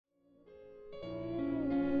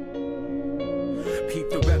peep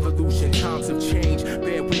the revolution, times of change.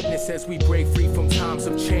 Bear witness as we break free from times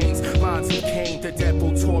of chains. Minds of Cain, the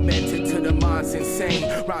devil tormented to the minds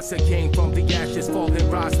insane. Rise again from the ashes, fall and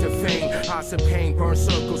rise to fame. Eyes of pain, burn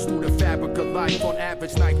circles through the fabric of life. On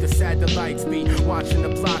average night, the satellites be watching the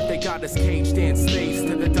block. They got us caged in, slaves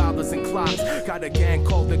to the dollars and clocks. Got a gang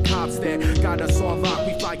called the cops that got us on lock.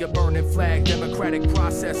 We fly a burning flag, democratic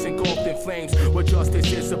process engulfed in flames. Where justice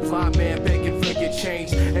is applied, man, begging for your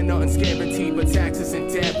change. And nothing's guaranteed but taxes and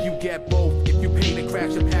debt. You get both if you pay to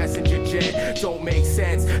crash a passenger jet. Don't make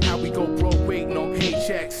sense how we go broke waiting on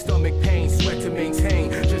paychecks. Stomach pain, sweat to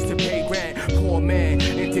maintain, just to pay rent. Poor man,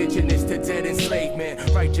 indigenous to dead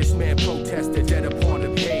enslavement. Righteous man protested dead upon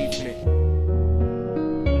the pavement.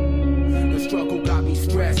 The struggle got me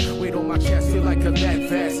stressed. Weight on my chest, feel like a lead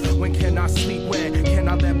vest. When can I sleep? When can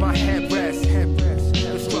I let my head rest?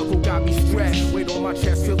 The struggle got me stressed. Weight on my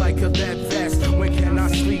chest, feel like a lead vest. When can I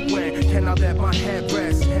sleep? When can I let my head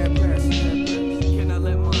rest? Can I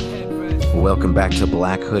let my head rest? Welcome back to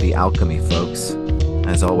Black Hoodie Alchemy, folks.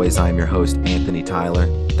 As always, I'm your host, Anthony Tyler.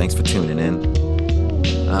 Thanks for tuning in.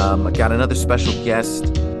 I got another special guest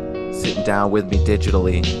sitting down with me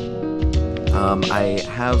digitally. I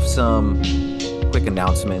have some quick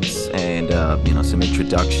announcements and some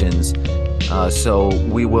introductions. So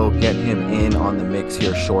we will get him in on the mix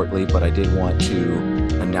here shortly, but I did want to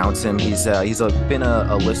announce him. He's been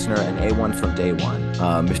a listener, an A1 from day one,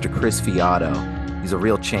 Mr. Chris Fiato. He's a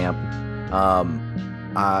real champ.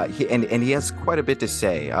 He has quite a bit to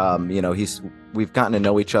say. We've gotten to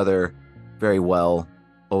know each other very well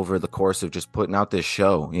over the course of just putting out this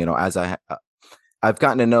show. As I've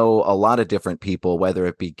gotten to know a lot of different people, whether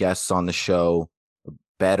it be guests on the show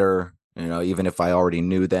better, even if I already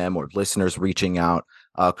knew them, or listeners reaching out.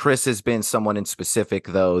 Chris has been someone in specific,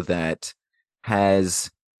 though, that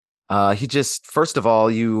has first of all,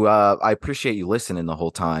 I appreciate you listening the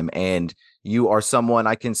whole time, and you are someone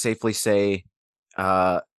I can safely say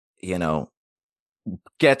gets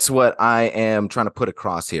what I am trying to put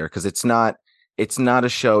across here, because it's not a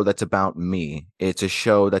show that's about me. It's a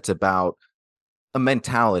show that's about a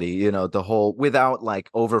mentality, the whole, without like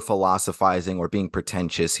over philosophizing or being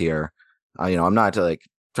pretentious here. I'm not like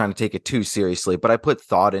trying to take it too seriously, but I put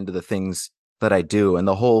thought into the things that I do, and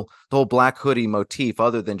the whole Black Hoodie motif,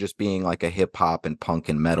 other than just being like a hip hop and punk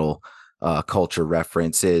and metal culture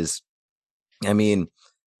reference, is, so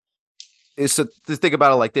to think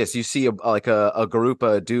about it like this: you see a group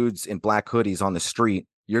of dudes in black hoodies on the street,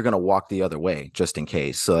 you're gonna walk the other way just in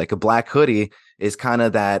case. So like a black hoodie is kind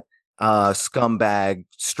of that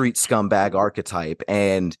street scumbag archetype,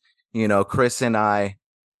 and Chris and I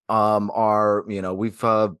we've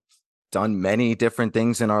done many different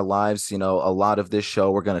things in our lives. A lot of this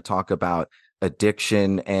show we're going to talk about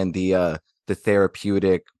addiction and the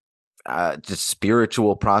therapeutic just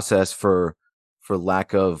spiritual process, for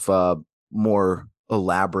lack of more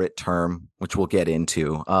elaborate term, which we'll get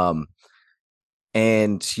into,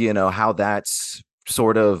 and how that's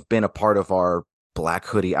sort of been a part of our Black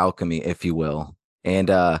Hoodie alchemy, if you will.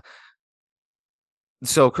 And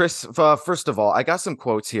so Chris, first of all, I got some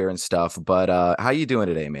quotes here and stuff, but how you doing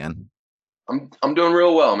today, man? I'm doing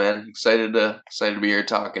real well, man. Excited to be here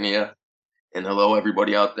talking to you. And hello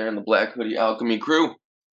everybody out there in the Black Hoodie Alchemy crew.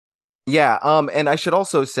 Yeah, and I should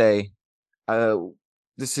also say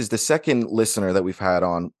this is the second listener that we've had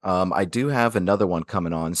on. I do have another one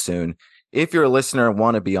coming on soon. If you're a listener and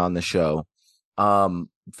want to be on the show,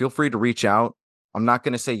 feel free to reach out. I'm not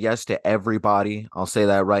going to say yes to everybody. I'll say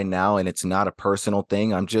that right now. And it's not a personal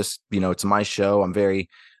thing. I'm just, it's my show. I'm very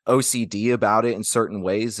OCD about it in certain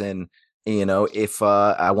ways. And, if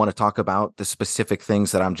I want to talk about the specific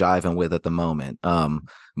things that I'm jiving with at the moment,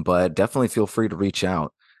 but definitely feel free to reach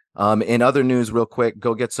out. In other news, real quick,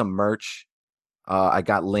 go get some merch. I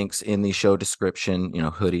got links in the show description,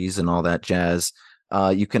 hoodies and all that jazz.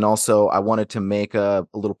 You can also, I wanted to make a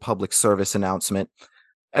little public service announcement.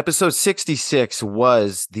 Episode 66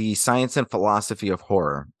 was the Science and Philosophy of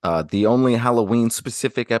Horror, the only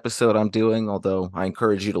Halloween-specific episode I'm doing, although I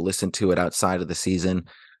encourage you to listen to it outside of the season.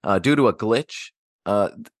 Due to a glitch,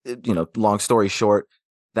 long story short,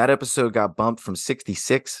 that episode got bumped from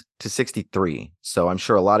 66 to 63, so I'm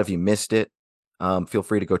sure a lot of you missed it. Feel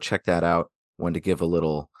free to go check that out. Wanted to give a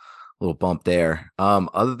little bump there.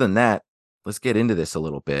 Other than that, let's get into this a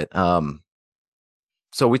little bit.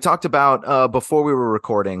 So we talked about, before we were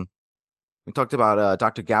recording, we talked about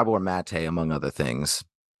Dr. Gabor Mate, among other things.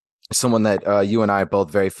 Someone that you and I are both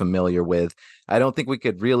very familiar with. I don't think we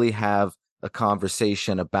could really have a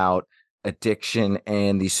conversation about addiction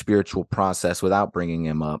and the spiritual process without bringing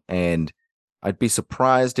him up. And I'd be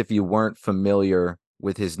surprised if you weren't familiar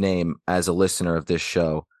with his name as a listener of this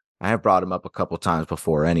show. I have brought him up a couple times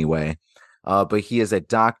before anyway. But he is a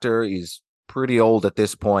doctor. He's pretty old at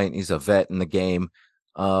this point. He's a vet in the game,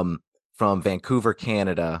 from Vancouver,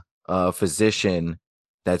 Canada, a physician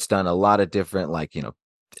that's done a lot of different, like,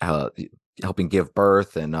 helping give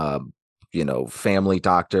birth and, family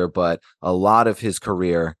doctor. But a lot of his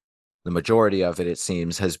career, the majority of it, it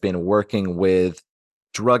seems, has been working with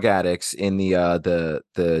drug addicts in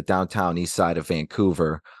the downtown east side of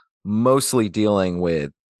Vancouver, mostly dealing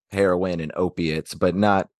with heroin and opiates, but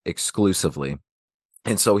not exclusively.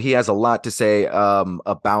 And so he has a lot to say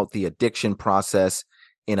about the addiction process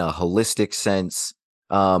in a holistic sense,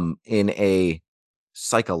 in a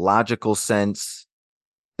psychological sense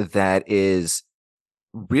that is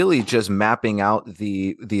really just mapping out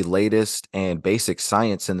the latest and basic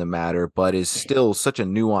science in the matter, but is still such a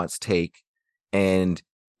nuanced take. And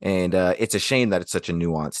it's a shame that it's such a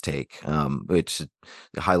nuanced take, which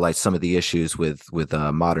highlights some of the issues with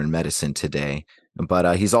modern medicine today.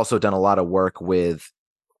 But he's also done a lot of work with,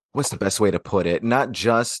 what's the best way to put it? Not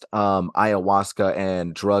just ayahuasca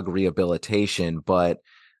and drug rehabilitation, but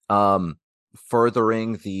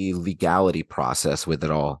furthering the legality process with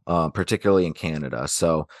it all, particularly in Canada.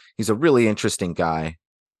 So he's a really interesting guy.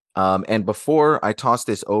 And before I toss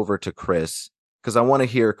this over to Chris, because I want to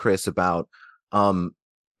hear, Chris, about,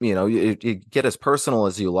 you get as personal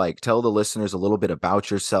as you like. Tell the listeners a little bit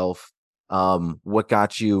about yourself, what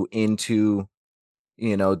got you into,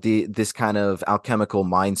 this kind of alchemical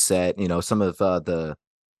mindset, some of the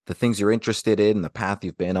things you're interested in, the path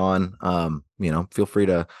you've been on. Feel free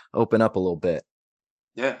to open up a little bit.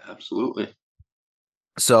 Yeah, absolutely.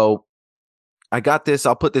 So I got this.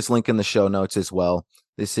 I'll put this link in the show notes as well.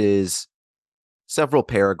 This is several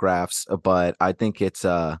paragraphs, but I think it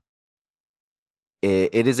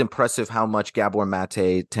is impressive how much Gabor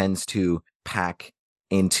Mate tends to pack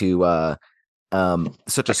into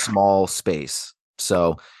such a small space.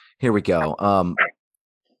 So here we go.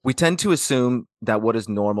 We tend to assume that what is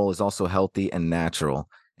normal is also healthy and natural.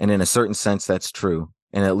 And in a certain sense, that's true.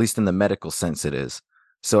 And at least in the medical sense, it is.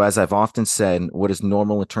 So as I've often said, what is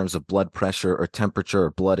normal in terms of blood pressure or temperature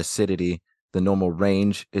or blood acidity, the normal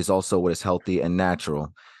range is also what is healthy and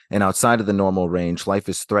natural. And outside of the normal range, life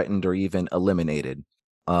is threatened or even eliminated.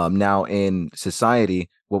 Now in society,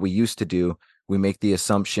 what we used to do, we make the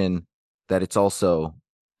assumption that it's also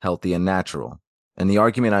healthy and natural. And the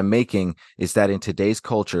argument I'm making is that in today's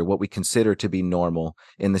culture, what we consider to be normal,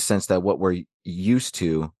 in the sense that what we're used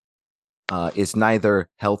to is neither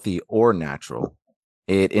healthy or natural.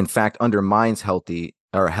 It, in fact, undermines health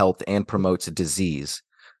and promotes disease.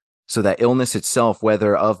 So that illness itself,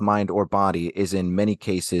 whether of mind or body, is in many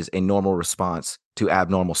cases a normal response to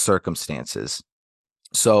abnormal circumstances.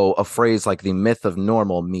 So a phrase like the myth of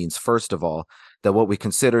normal means, first of all, that what we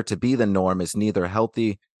consider to be the norm is neither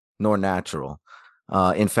healthy nor natural.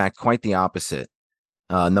 In fact, quite the opposite.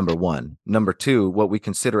 Number one. Number two, what we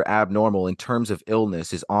consider abnormal in terms of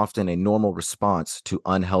illness is often a normal response to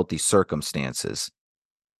unhealthy circumstances.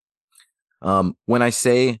 When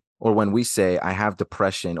we say I have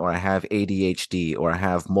depression, or I have ADHD, or I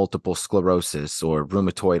have multiple sclerosis or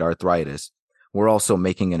rheumatoid arthritis, we're also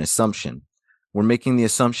making an assumption. We're making the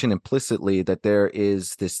assumption implicitly that there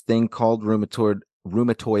is this thing called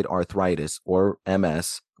rheumatoid arthritis, or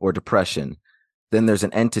MS, or depression. Then there's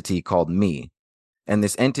an entity called me. And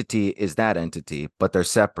this entity is that entity, but they're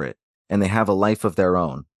separate, and they have a life of their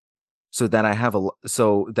own. So that I have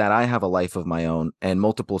a life of my own, and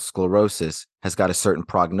multiple sclerosis has got a certain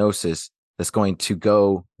prognosis that's going to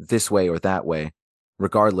go this way or that way,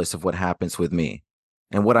 regardless of what happens with me.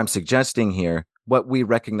 And what I'm suggesting here, what we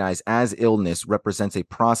recognize as illness, represents a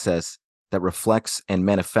process that reflects and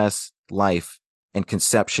manifests life and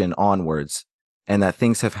conception onwards, and that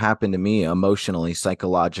things have happened to me emotionally,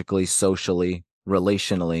 psychologically, socially,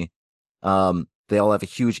 relationally. They all have a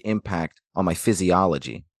huge impact on my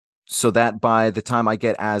physiology. So that by the time I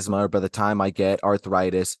get asthma, or by the time I get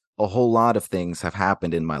arthritis, a whole lot of things have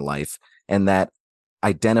happened in my life. And that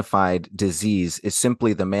identified disease is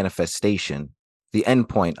simply the manifestation, the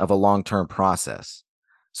endpoint of a long-term process.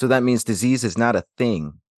 So that means disease is not a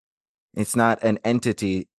thing. It's not an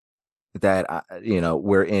entity that,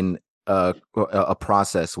 we're in a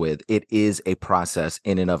process with. It is a process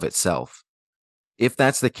in and of itself. If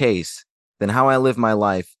that's the case, then how I live my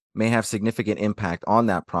life may have significant impact on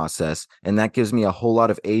that process, and that gives me a whole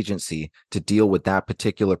lot of agency to deal with that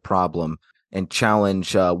particular problem and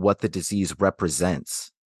challenge what the disease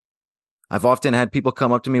represents. I've often had people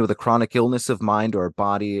come up to me with a chronic illness of mind or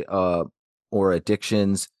body or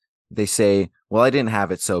addictions. They say, well, I didn't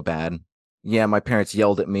have it so bad. yeah, my parents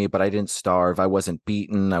yelled at me, but I didn't starve. I wasn't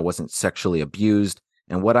beaten. I wasn't sexually abused.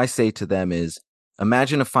 And what I say to them is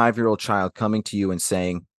imagine a 5-year-old child coming to you and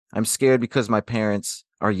saying, I'm scared because my parents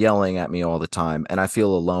are yelling at me all the time and I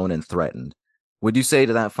feel alone and threatened. Would you say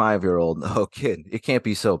to that 5-year-old, oh, kid, it can't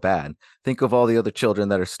be so bad? Think of all the other children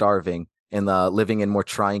that are starving and living in more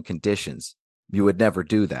trying conditions. You would never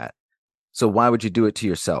do that. So why would you do it to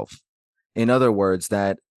yourself? In other words,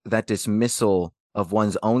 that dismissal of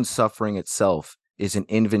one's own suffering itself is an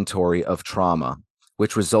inventory of trauma,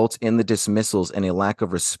 which results in the dismissals and a lack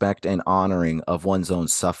of respect and honoring of one's own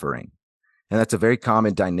suffering. And that's a very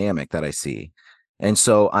common dynamic that I see. And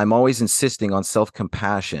so I'm always insisting on self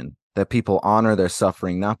compassion, that people honor their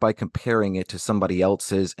suffering, not by comparing it to somebody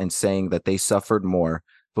else's and saying that they suffered more,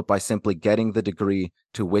 but by simply getting the degree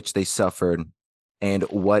to which they suffered and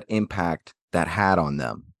what impact that had on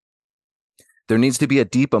them. There needs to be a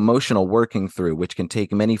deep emotional working through, which can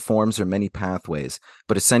take many forms or many pathways,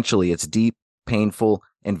 but essentially it's deep, painful,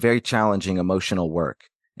 and very challenging emotional work.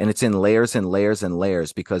 And it's in layers and layers and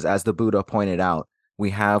layers because, as the Buddha pointed out,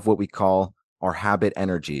 we have what we call our habit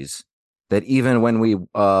energies, that even when we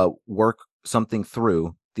work something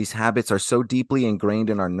through, these habits are so deeply ingrained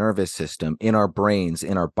in our nervous system, in our brains,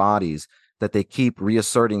 in our bodies, that they keep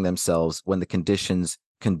reasserting themselves when the conditions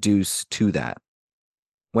conduce to that.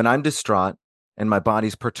 When I'm distraught and my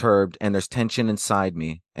body's perturbed and there's tension inside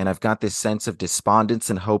me, and I've got this sense of despondence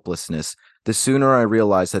and hopelessness, the sooner I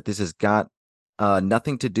realize that this has got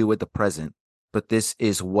nothing to do with the present, but this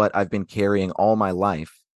is what I've been carrying all my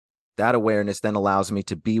life. That awareness then allows me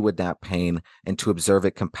to be with that pain and to observe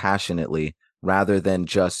it compassionately rather than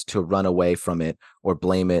just to run away from it or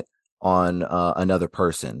blame it on another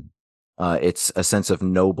person. It's a sense of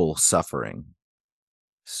noble suffering.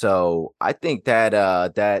 So I think that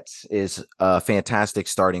that is a fantastic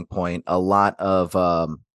starting point. A lot of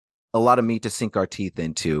meat to sink our teeth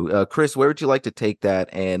into. Chris, where would you like to take that?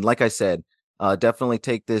 And like I said, definitely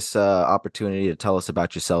take this opportunity to tell us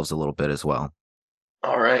about yourselves a little bit as well.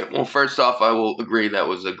 All right. Well, first off, I will agree that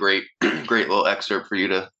was a great, great little excerpt for you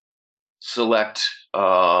to select,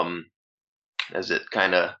 as it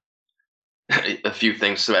kind of a few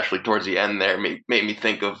things, especially towards the end there, made me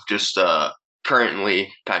think of just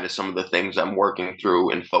currently kind of some of the things I'm working through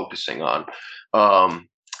and focusing on. Um,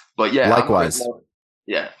 but yeah, Likewise.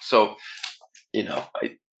 yeah. So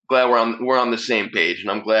glad we're on the same page, and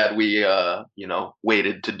I'm glad we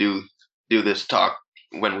waited to do this talk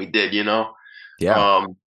when we did. Yeah.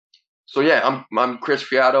 Um, so yeah, I'm Chris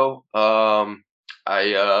Fiato. I'm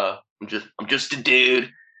just a dude.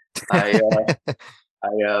 I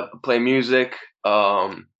I play music.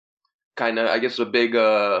 Kind of, I guess a big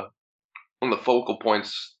one of the focal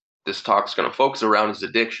points this talk's going to focus around is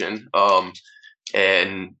addiction.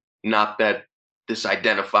 And not that this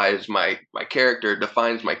identifies my character,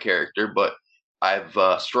 defines my character, but I've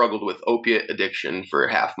struggled with opiate addiction for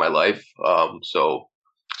half my life. So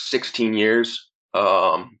 16 years.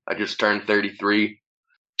 I just turned 33,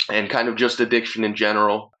 and kind of just addiction in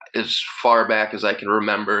general, as far back as I can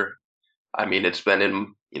remember. I mean, it's been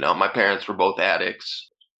in, my parents were both addicts.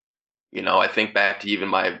 I think back to even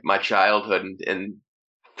my childhood, and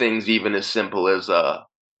things even as simple as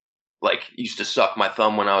like used to suck my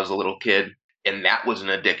thumb when I was a little kid, and that was an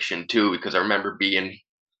addiction too, because I remember being,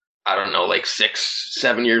 I don't know, like 6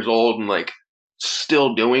 7 years old, and like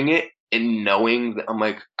still doing it and knowing that I'm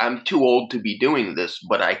like, I'm too old to be doing this,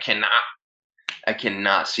 but I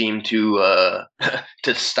cannot seem to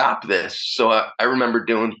to stop this. So I remember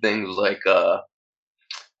doing things like I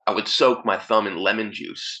would soak my thumb in lemon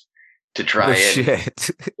juice to Oh try and shit.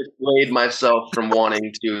 dissuade myself from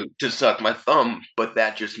wanting to suck my thumb, but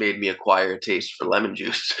that just made me acquire a taste for lemon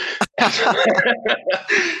juice.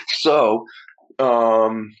 So,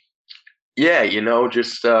 yeah,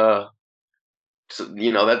 just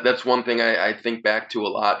that's one thing I think back to a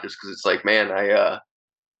lot, just because it's like, man, I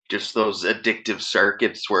just those addictive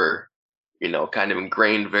circuits were, kind of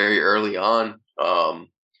ingrained very early on.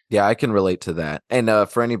 Yeah, I can relate to that. And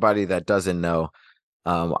for anybody that doesn't know,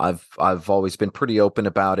 I've always been pretty open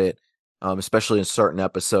about it, especially in certain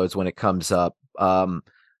episodes when it comes up.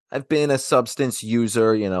 I've been a substance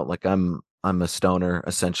user, like I'm a stoner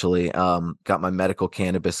essentially. Got my medical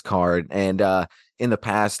cannabis card, and in the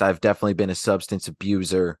past, I've definitely been a substance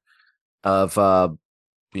abuser of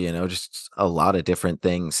just a lot of different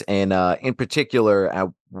things, and in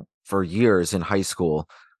particular, for years in high school.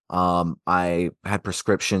 I had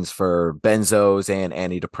prescriptions for benzos and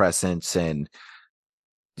antidepressants, and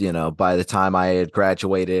by the time I had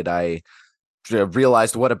graduated, I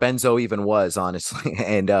realized what a benzo even was, honestly,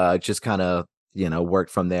 and just kind of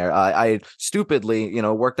worked from there. I stupidly,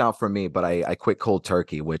 worked out for me, but I quit cold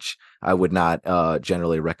turkey, which I would not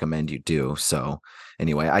generally recommend you do. So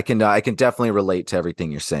anyway, I can definitely relate to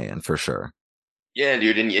everything you're saying for sure. Yeah,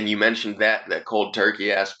 dude, and you mentioned that cold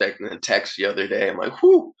turkey aspect in the text the other day. I'm like,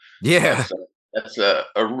 whoo, Yeah. that's a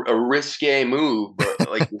risque move, but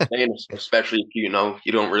like you're saying, especially if you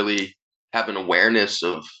don't really have an awareness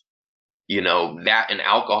of that and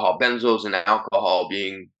alcohol, benzos and alcohol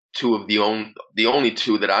being two of the only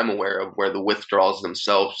two that I'm aware of where the withdrawals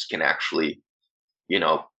themselves can actually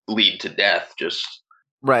lead to death. Just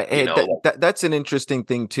Right. you Hey, know, that's an interesting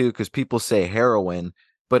thing too, because people say heroin,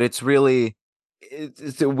 but it's really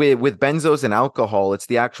with benzos and alcohol, it's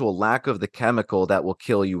the actual lack of the chemical that will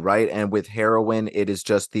kill you, right? And with heroin, it is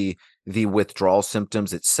just the withdrawal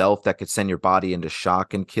symptoms itself that could send your body into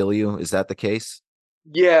shock and kill you. Is that the case?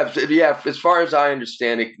 yeah, yeah. As far as I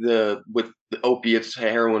understand it, with the opiates,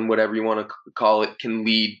 heroin, whatever you want to call it, can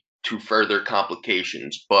lead to further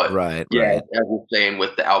complications. But Right, yeah, right. as we're saying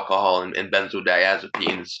with the alcohol and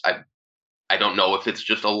benzodiazepines, I don't know if it's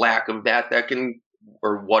just a lack of that can,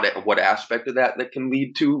 or what aspect of that can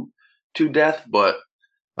lead to death. But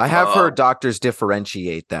I have uh, heard doctors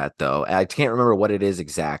differentiate that though. I can't remember what it is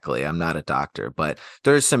exactly. I'm not a doctor, but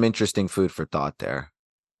there's some interesting food for thought there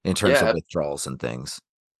in terms of yeah, withdrawals and things.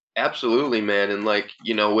 absolutely, man. And like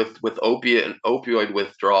with opiate and opioid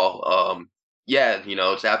withdrawal, yeah,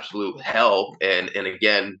 it's absolute hell. And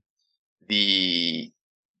again, the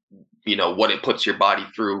what it puts your body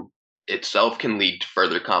through itself can lead to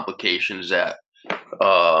further complications that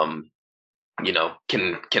um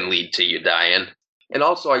can lead to you dying. And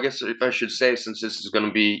also, I guess if I should say, since this is going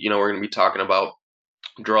to be, we're going to be talking about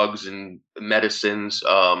drugs and medicines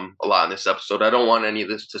a lot in this episode, I don't want any of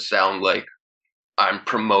this to sound like I'm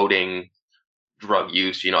promoting drug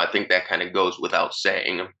use. I think that kind of goes without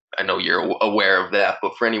saying. I know you're aware of that,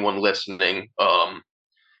 but for anyone listening, I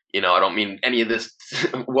don't mean any of this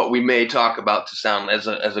what we may talk about to sound as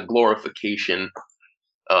a glorification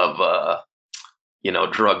of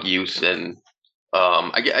drug use. And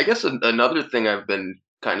I guess another thing I've been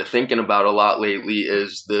kind of thinking about a lot lately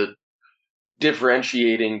is the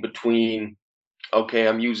differentiating between, okay,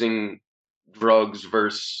 I'm using drugs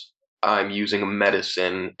versus I'm using a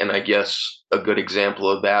medicine. And I guess a good example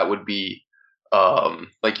of that would be,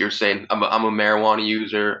 like you're saying, I'm a marijuana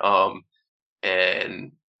user,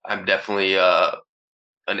 and I'm definitely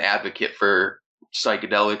an advocate for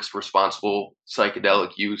psychedelics, responsible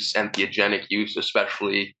psychedelic use, entheogenic use,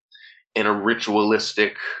 especially in a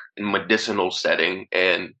ritualistic and medicinal setting.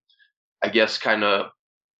 And I guess kind of,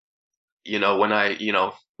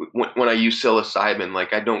 when when I use psilocybin,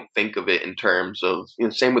 like I don't think of it in terms of,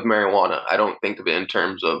 same with marijuana. I don't think of it in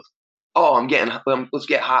terms of, oh, let's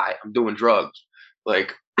get high. I'm doing drugs.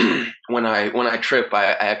 Like when I trip,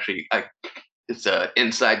 I actually, it's a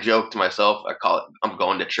inside joke to myself. I call it, I'm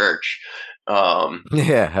going to church. Um,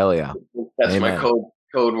 Yeah, hell yeah. that's my Amen.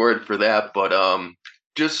 code word for that. But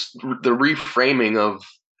just the reframing of,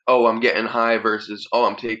 oh, I'm getting high versus, oh,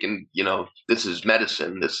 I'm taking, this is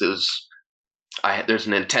medicine. This is, there's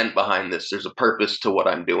an intent behind this. There's a purpose to what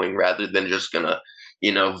I'm doing, rather than just gonna,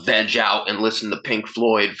 veg out and listen to Pink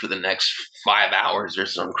Floyd for the next 5 hours or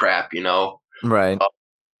some crap. Right.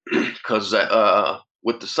 Because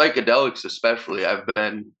with the psychedelics, especially, I've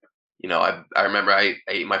been, I remember I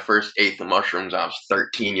ate my first eighth of mushrooms. I was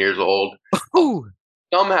 13 years old. Ooh.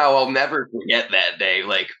 Somehow I'll never forget that day.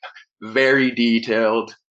 Like very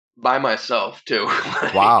detailed, by myself too.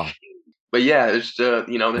 Like, Wow. but yeah, there's Man,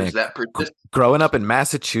 that persistence. growing up in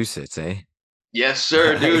Massachusetts, eh? Yes,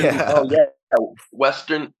 sir, dude. Yeah. Oh yeah,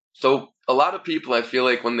 Western. So a lot of people, I feel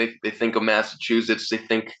like when they think of Massachusetts, they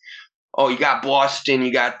think, oh, you got Boston,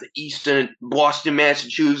 you got the Eastern Boston,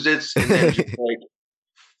 Massachusetts, and then just like,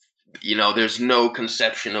 there's no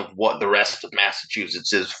conception of what the rest of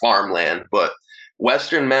Massachusetts is, farmland. But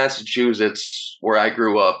Western Massachusetts, where I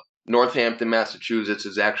grew up, Northampton, Massachusetts,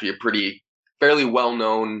 is actually a fairly well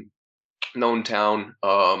known town.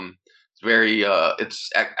 It's very it's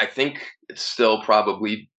I think it's still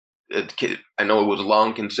probably I know it was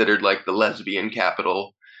long considered like the lesbian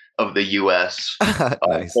capital of the U.S.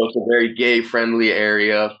 Nice. So it's a very gay friendly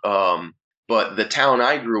area. But the town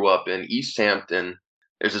I grew up in, East Hampton,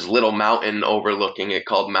 there's this little mountain overlooking it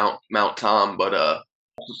called Mount Tom. But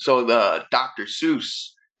so the Dr. Seuss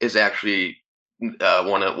is actually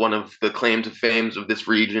one of the claim to fames of this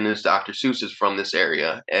region is Dr. Seuss is from this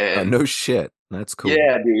area. And No shit. That's cool.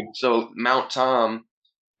 yeah, dude. So Mount Tom,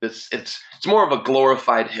 it's more of a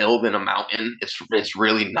glorified hill than a mountain. It's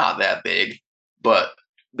really not that big, but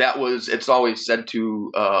it's always said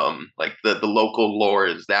to like the local lore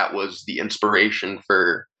is that was the inspiration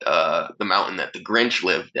for the mountain that the Grinch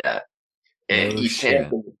lived at. And No East shit.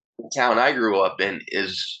 Hampton, the town I grew up in,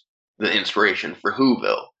 is the inspiration for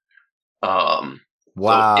Whoville. So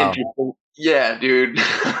Wow. interesting. Yeah, dude.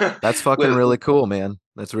 That's fucking With really cool, man.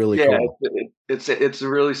 That's really yeah, cool. it's a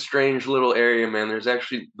really strange little area, man. There's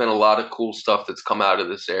actually been a lot of cool stuff that's come out of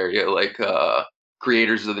this area, like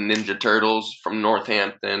creators of the Ninja Turtles from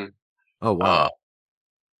Northampton. Oh Uh, wow.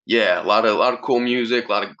 yeah, a lot of cool music,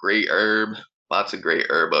 a lot of great herb, lots of great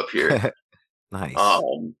herb up here. Nice.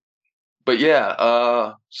 Um, but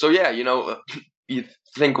yeah, so yeah, you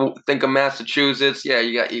think of Massachusetts, yeah,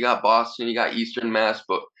 you got Boston, you got Eastern Mass,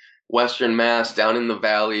 but Western Mass down in the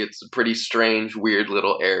valley, it's a pretty strange, weird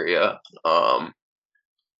little area. Um,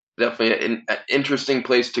 Definitely an interesting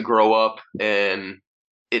place to grow up, and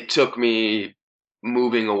it took me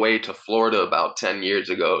moving away to Florida about 10 years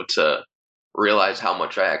ago to realize how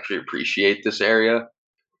much I actually appreciate this area.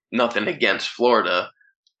 Nothing against Florida,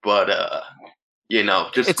 but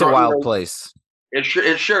just It's a growing, wild place. it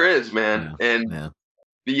sure is, man. Yeah. And Yeah.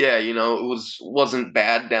 yeah, it wasn't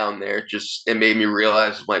bad down there. Just it made me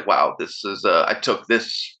realize, like, wow, this is I took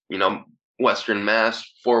this, Western Mass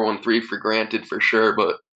 413 for granted for sure,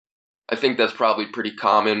 but I think that's probably pretty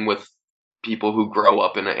common with people who grow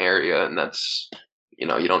up in an area, and that's, you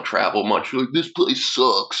don't travel much. You're like, this place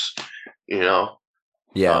sucks, you know.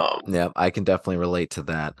 Yeah. Um, Yeah. I can definitely relate to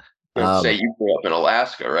that. and say Um, you grew up in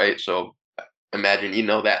Alaska, right? So imagine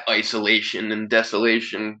that isolation and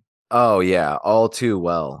desolation. oh yeah, all too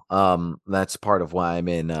well. That's part of why I'm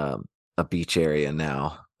in a beach area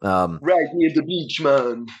now. Right near the beach,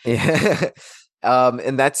 man. Yeah.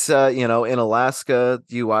 And that's in Alaska,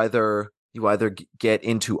 you either get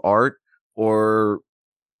into art, or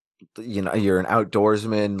you're an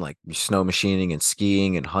outdoorsman, like you're snow machining and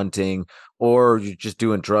skiing and hunting, or you're just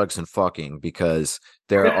doing drugs and fucking, because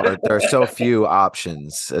there are so few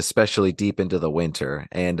options, especially deep into the winter.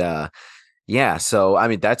 And yeah, so I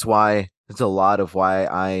mean that's why it's a lot of why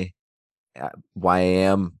I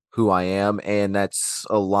am who I am, and that's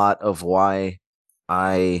a lot of why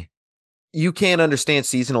I you can't understand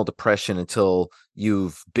seasonal depression until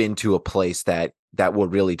you've been to a place that will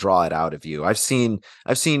really draw it out of you. I've seen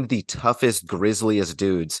the toughest, grisliest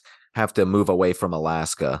dudes have to move away from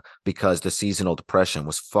Alaska because the seasonal depression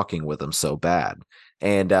was fucking with them so bad.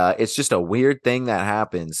 And it's just a weird thing that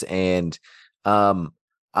happens. And um,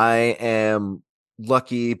 I am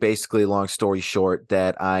lucky, basically, long story short,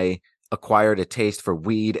 that I acquired a taste for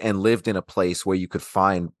weed and lived in a place where you could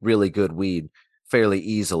find really good weed fairly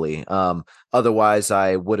easily. Otherwise,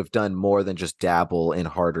 I would have done more than just dabble in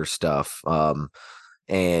harder stuff.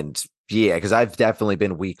 And yeah, because I've definitely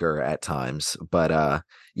been weaker at times. But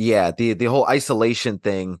yeah, the whole isolation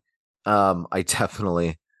thing, I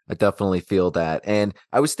definitely feel that. And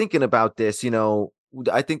I was thinking about this.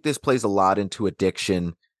 I think this plays a lot into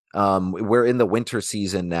addiction. We're in the winter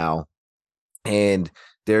season now, and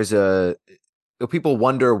there's people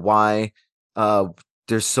wonder why uh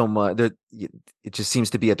there's so much there. It just seems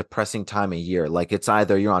to be a depressing time of year. Like, it's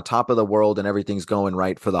either you're on top of the world and everything's going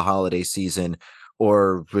right for the holiday season,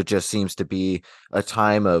 or it just seems to be a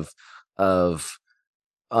time of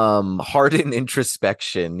hardened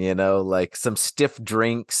introspection, like some stiff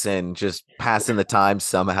drinks and just passing the time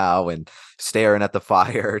somehow and staring at the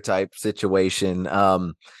fire type situation.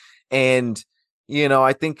 And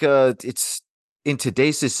I think it's in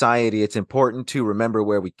today's society, it's important to remember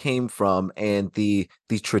where we came from, and the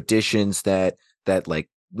traditions that like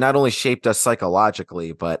not only shaped us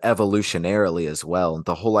psychologically but evolutionarily as well. And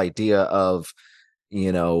the whole idea of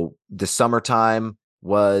the summertime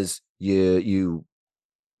was you're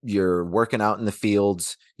working out in the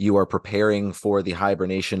fields, you are preparing for the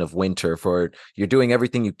hibernation of winter, for you're doing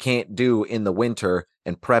everything you can't do in the winter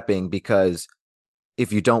and prepping, because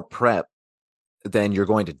if you don't prep, then you're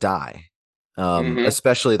going to die. Hmm.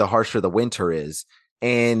 Especially the harsher the winter is.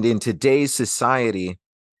 And in today's society,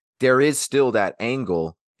 there is still that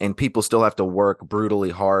angle, and people still have to work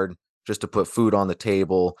brutally hard just to put food on the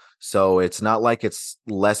table. So it's not like it's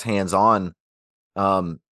less hands-on,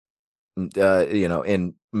 um,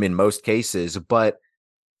 in most cases. But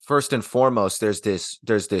first and foremost, there's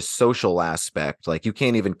this social aspect. Like, you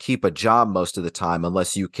can't even keep a job most of the time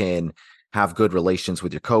unless you can have good relations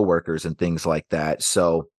with your coworkers and things like that.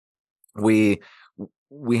 So we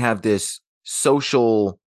we have this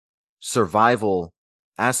social survival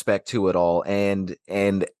aspect to it all. And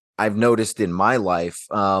I've noticed in my life,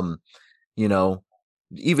 you know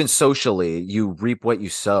even socially, you reap what you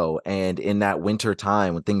sow. And in that winter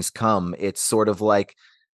time when things come, it's sort of like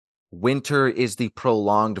winter is the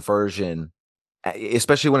prolonged version,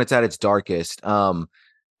 especially when it's at its darkest,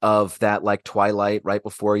 of that like twilight right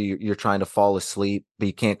before you're trying to fall asleep, but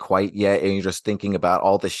you can't quite yet, and you're just thinking about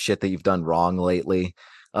all the shit that you've done wrong lately.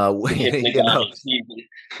 You know,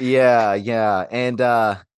 yeah, and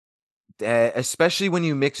especially when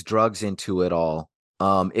you mix drugs into it all,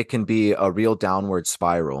 it can be a real downward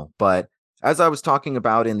spiral. But as I was talking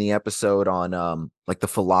about in the episode on like the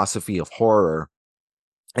philosophy of horror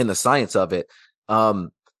and the science of it,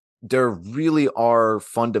 there really are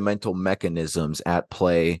fundamental mechanisms at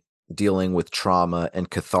play dealing with trauma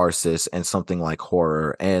and catharsis and something like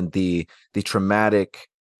horror, and the traumatic,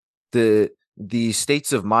 the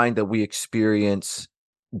states of mind that we experience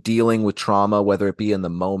dealing with trauma, whether it be in the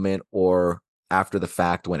moment or after the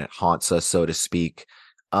fact when it haunts us, so to speak.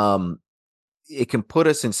 It can put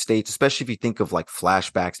us in states, especially if you think of like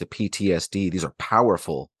flashbacks to PTSD. These are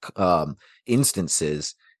powerful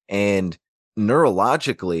instances, and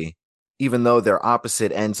neurologically, even though they're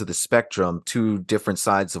opposite ends of the spectrum, two different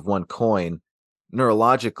sides of one coin,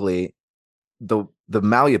 neurologically, the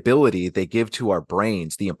malleability they give to our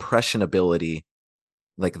brains, the impressionability,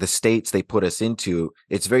 like the states they put us into,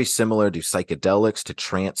 it's very similar to psychedelics, to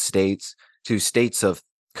trance states, to states of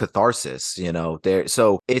catharsis, you know. There,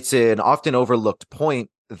 so it's an often overlooked point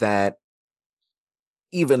that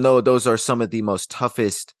even though those are some of the most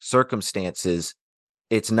toughest circumstances,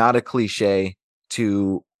 it's not a cliche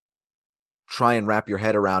to try and wrap your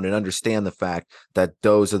head around and understand the fact that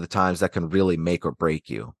those are the times that can really make or break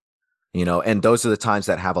you, you know, and those are the times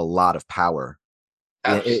that have a lot of power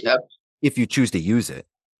if you choose to use it.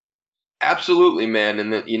 Absolutely, man.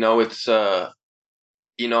 And that, you know, it's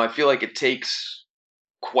you know, I feel like it takes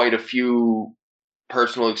quite a few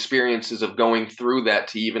personal experiences of going through that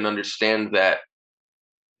to even understand that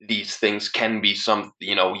these things can be some,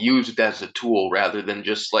 you know, used as a tool rather than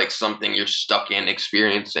just like something you're stuck in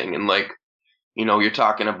experiencing. And like, you know, you're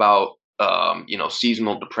talking about you know,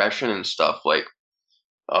 seasonal depression and stuff. Like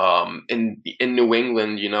in New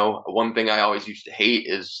England, you know, one thing I always used to hate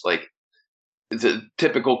is like the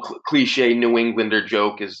typical cliche New Englander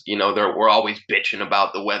joke is, you know, we're always bitching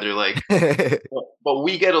about the weather, like, but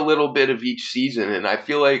we get a little bit of each season. And I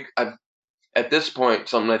feel like at this point,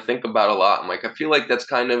 something I think about a lot. I'm like, I feel like that's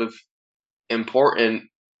kind of important,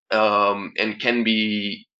 and can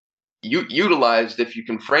be utilized if you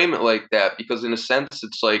can frame it like that, because in a sense,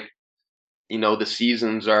 it's like, you know, the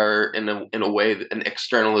seasons are in a way an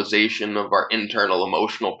externalization of our internal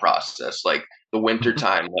emotional process. Like the winter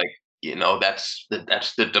time, like, you know, that's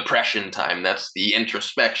the depression time. That's the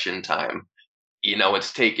introspection time. You know,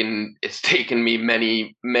 it's taken me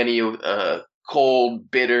many cold,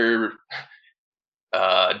 bitter,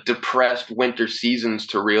 depressed winter seasons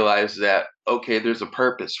to realize that, okay, there's a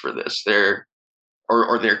purpose for this. There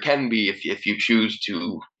can be, if you choose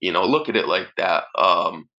to, you know, look at it like that.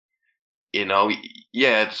 You know,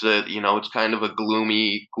 yeah, it's you know, it's kind of a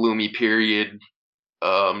gloomy period.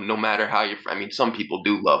 No matter how I mean, some people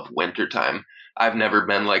do love wintertime. I've never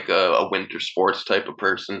been like a winter sports type of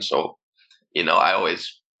person, so, you know, I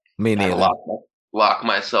always Me neither. Lock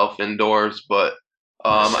myself indoors. But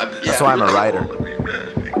that's why I'm a writer.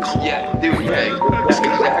 Yeah, dude. Yeah,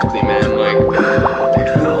 exactly, man. Like.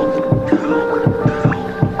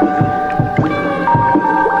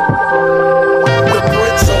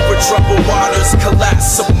 Troubled waters collapse,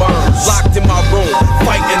 submerged. Locked in my room,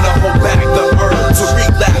 fighting to hold back the urge to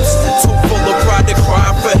relapse. Too full of pride to cry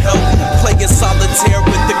for help. Playing solitaire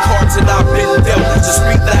with the cards that I've been dealt. Just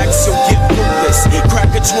relax, you'll get through this.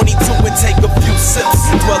 Crack a 22 and take a few sips.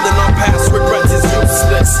 Dwelling on past regrets is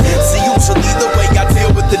useless. See, usually the way I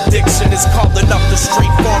deal with addiction is calling up the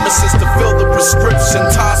street pharmacist to fill the prescription.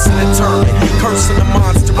 Tossing and turning, cursing the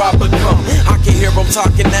monster I become. I can hear him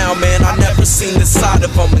talking now, man. I never seen this side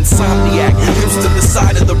of him. Insomniac, used to the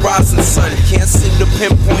side of the rising sun. Can't seem to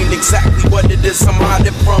pinpoint exactly what it is I'm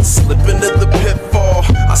hiding from. Slipping into the pitfall,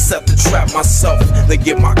 I set the trap myself. Then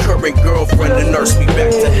get my current girlfriend to nurse me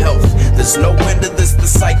back to health. There's no end to this, the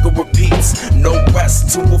cycle repeats. No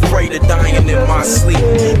rest, too afraid of dying in my sleep.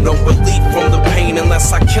 No relief from the pain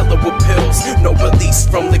unless I kill it with pills. No release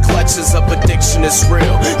from the clutches of addiction, it's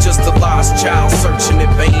real. Just a lost child searching in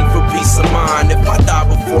vain for peace of mind. If I die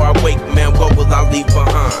before I wake, man, what will I leave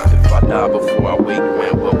behind? If I die before I wake,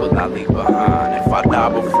 man, what will I leave behind? If I die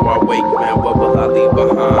before I wake, man, what will I leave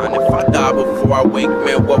behind? If I die before I wake,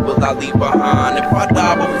 man, what will I leave behind? If I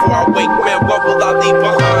die before I wake, man, what will I leave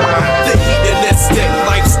behind? The hedonistic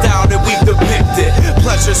lifestyle that we've depicted.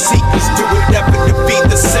 Pleasure seekers do whatever to feed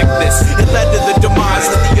the sickness. It led to the demise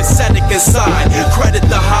of the ascetic inside. Credit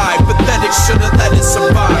the high, pathetic should've let it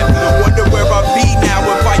survive. Wonder where I'd be now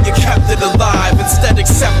if I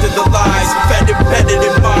accepted the lies, fed embedded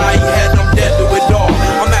in my head. I'm dead to it all.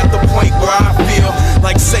 I'm at the point where I feel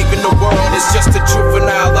like saving the world is just a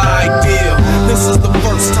juvenile ideal. This is the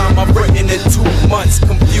first time I've written in 2 months.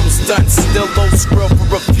 Confused, done, still low scroll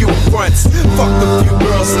for a few fronts. Fucked a few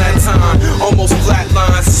girls in that time, almost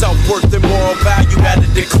flatline. Self-worth and moral value at a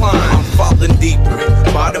decline. I'm falling deeper,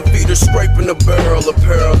 bottom feet are scraping the barrel. A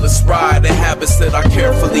perilous ride, the habits that I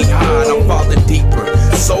carefully hide. I'm falling deeper,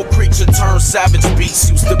 soul creature turned savage beast.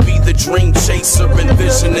 Used to be the dream chaser,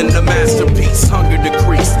 envisioning the masterpiece. Hunger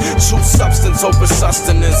decreased, true substance over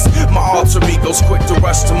sustenance. My alter ego's quick to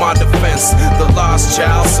rush to my defense. The lost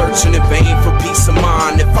child searching in vain for peace of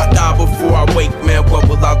mind. If I die before I wake, man, what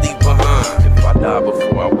will I leave behind? If I die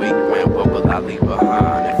before I wake, man, what will I leave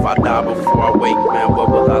behind? If I die before I wake, man, what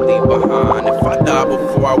will I leave behind? If I die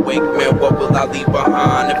before I wake, man, what will I leave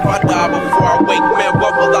behind? If I die before I wake, man,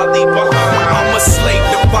 what will I leave behind? I'm a slave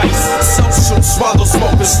to vice, social, swallow,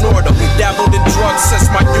 smoke and snort 'em. Dabbled in drugs since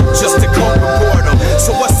my youth just to cope with boredom.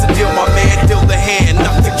 So what's the deal, my man? Deal the hand,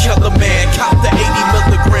 enough to kill a man. Cop the 80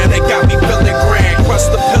 milligram, they got me feeling grand. Crush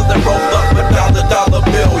the pill and roll up a dollar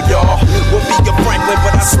bill, y'all. Will be a Franklin,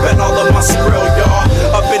 but I spent all of my skrill, y'all.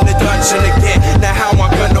 Up in the dungeon again, now how am I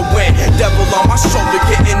gonna win? Devil on my shoulder,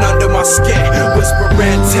 getting under my skin.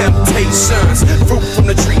 Whispering temptations, fruit from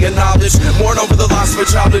the tree of knowledge. Mourn over the lost of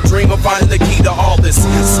a childhood dream of finding the key to all this.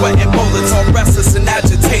 Sweating bullets, all restless and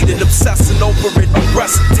agitated. Obsessing over it,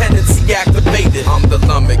 aggressive tendency activated. I'm the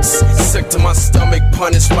lummox, sick to my stomach,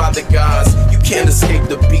 punished by the gods. You can't escape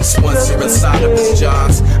the beast once you're inside of his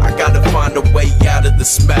jaws. I gotta find a way out of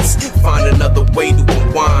this mess, find another way to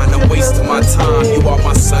unwind. I'm wasting my time, you are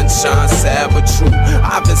my sunshine, sad but true.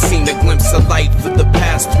 I haven't seen a glimpse of light for the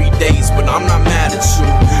past 3 days, but I'm not mad at you.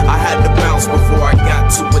 I had to bounce before I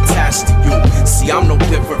got too attached to you. See, I'm no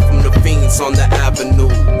different from the fiends on the avenue.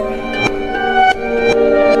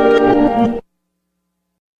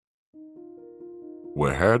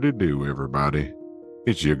 Well, howdy do, everybody.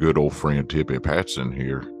 It's your good old friend Tippy Patson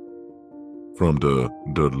here from the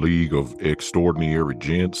League of Extraordinary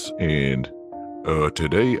Gents, and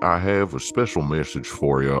today I have a special message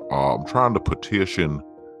for you. I'm trying to petition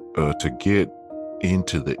to get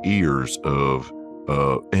into the ears of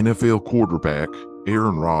NFL quarterback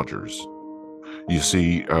Aaron Rodgers. You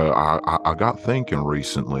see, I got thinking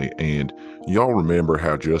recently, and y'all remember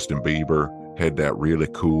how Justin Bieber had that really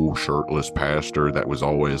cool shirtless pastor that was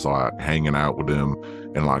always like hanging out with him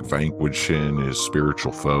and like vanquishing his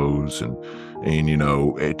spiritual foes, and you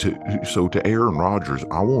know, to Aaron Rodgers,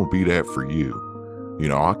 I want to be that for you. You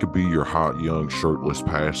know, I could be your hot young shirtless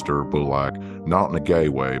pastor, but like not in a gay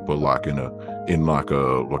way, but like in a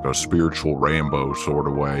spiritual Rambo sort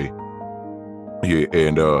of way. Yeah,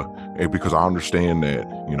 and because I understand that,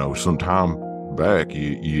 you know, some time back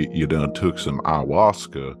you done took some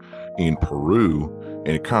ayahuasca in Peru,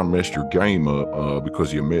 and it kind of messed your game up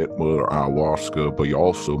because you met Mother Ayahuasca, but you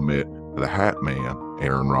also met the Hat Man,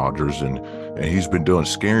 Aaron Rodgers, and he's been done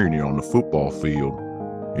scaring you on the football field.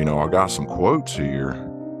 You know, I got some quotes here.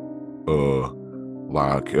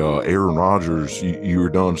 Aaron Rodgers, you were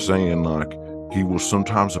done saying like he will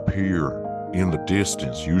sometimes appear in the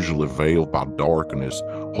distance, usually veiled by darkness,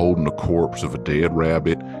 holding the corpse of a dead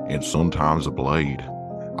rabbit and sometimes a blade.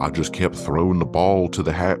 I just kept throwing the ball to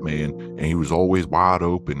the Hat Man, and he was always wide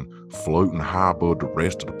open, floating high above the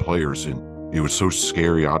rest of the players, and it was so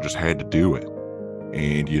scary I just had to do it.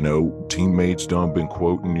 And, you know, teammates done been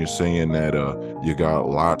quoting you saying that you got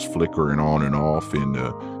lights flickering on and off in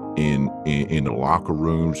the locker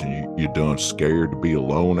rooms, and you done scared to be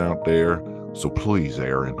alone out there. So please,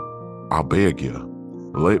 Aaron, I beg you,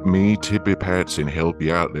 let me, Tippy Patson, help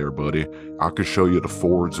you out there, buddy. I could show you the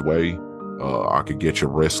Ford's way. I could get you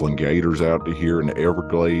wrestling gators out to here in the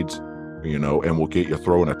Everglades, you know, and we'll get you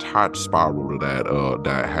throwing a tight spiral to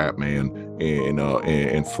that Hat Man in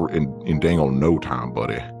dang on no time,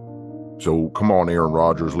 buddy. So come on, Aaron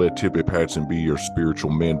Rodgers, let Tippy Patson be your spiritual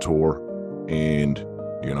mentor, and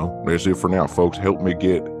you know, that's it for now, folks. Help me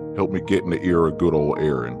get in the ear of good old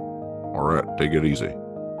Aaron. All right, take it easy.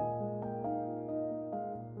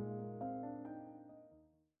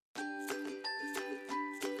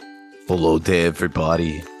 Hello there,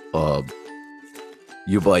 everybody.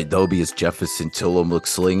 You might know me as Jefferson Tillamook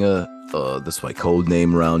Slinger. That's my code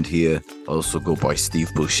name around here. I also go by Steve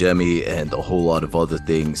Buscemi and a whole lot of other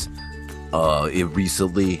things. I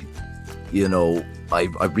recently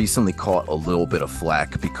caught a little bit of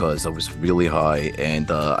flack because I was really high,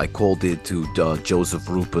 and I called it to Joseph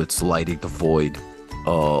Rupert's Lighting the Void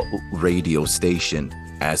radio station,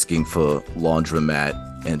 asking for laundromat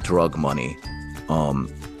and drug money.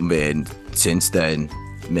 And since then,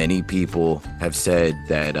 Many people have said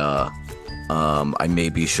that I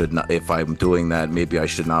maybe should not, if I'm doing that, maybe I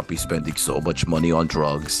should not be spending so much money on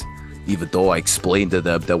drugs. Even though I explained to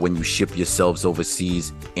them that when you ship yourselves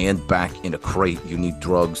overseas and back in a crate, you need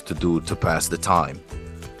drugs to pass the time.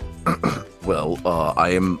 Well,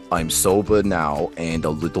 I'm sober now and a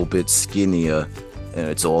little bit skinnier, and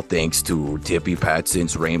it's all thanks to Tippy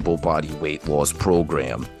Patson's Rainbow Body Weight Loss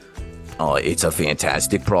Program. It's a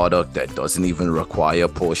fantastic product that doesn't even require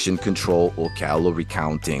portion control or calorie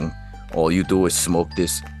counting. All you do is smoke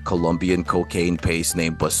this Colombian cocaine paste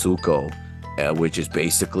named Basuco, which is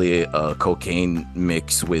basically a cocaine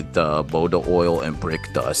mix with motor oil and brick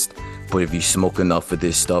dust. But if you smoke enough of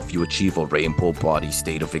this stuff, you achieve a rainbow body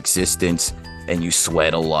state of existence, and you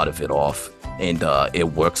sweat a lot of it off. And it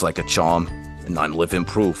works like a charm, and I'm living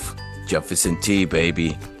proof. Jefferson T,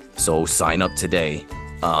 baby. So sign up today,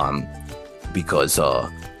 because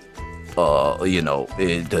the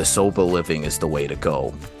sober living is the way to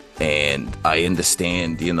go. And I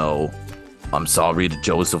understand, I'm sorry to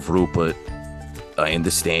Joseph Rupert. I'm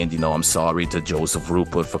sorry to Joseph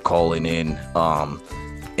Rupert for calling in.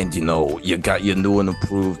 And you got your new and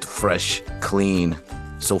improved, fresh, clean,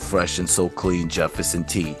 so fresh and so clean Jefferson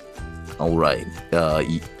T. All right,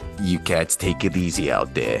 you cats take it easy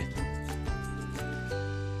out there.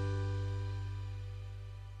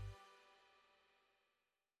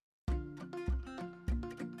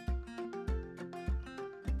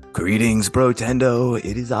 Greetings, Brotendo.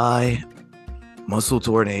 It is I, Muscle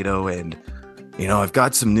Tornado, and I've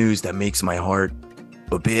got some news that makes my heart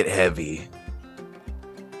a bit heavy.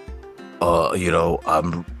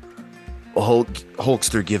 I'm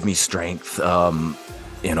Hulkster, give me strength.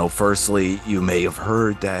 Firstly, you may have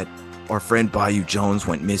heard that our friend Bayou Jones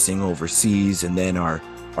went missing overseas, and then our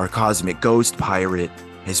cosmic ghost pirate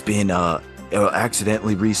has been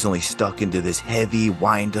accidentally recently stuck into this heavy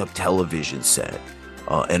wind-up television set.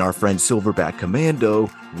 And our friend Silverback Commando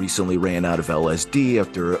recently ran out of LSD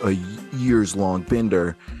after a years-long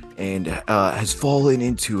bender and has fallen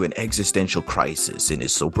into an existential crisis in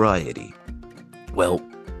his sobriety. Well,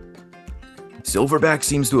 Silverback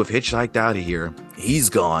seems to have hitchhiked out of here. He's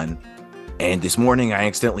gone. And this morning I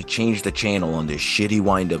accidentally changed the channel on this shitty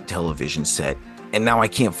wind-up television set, and now I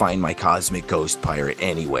can't find my cosmic ghost pirate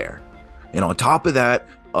anywhere. And on top of that,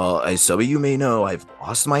 as some of you may know, I've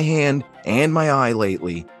lost my hand and my eye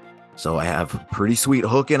lately. So I have a pretty sweet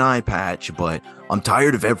hook and eye patch, but I'm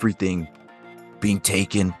tired of everything being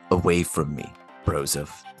taken away from me,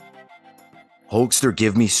 Broseph. Hulkster,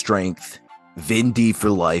 give me strength. Vin D for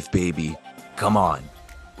life, baby. Come on.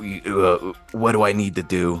 What do I need to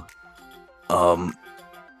do?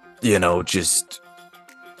 Just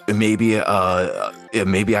maybe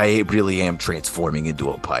I really am transforming into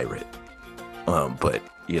a pirate. But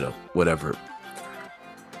whatever.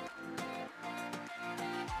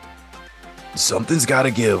 Something's got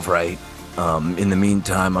to give, right? In the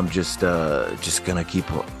meantime, I'm just gonna keep,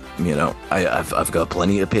 I've got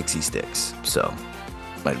plenty of pixie sticks, so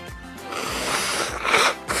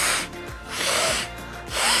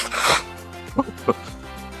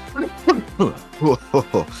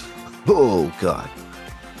oh God.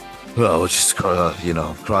 Well, just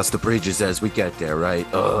cross the bridges as we get there, right?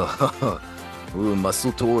 Ooh,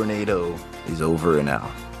 Muscle Tornado is over and out.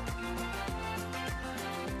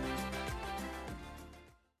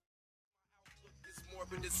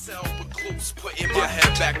 Putting my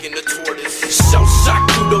head back in the tortoise. Shell shock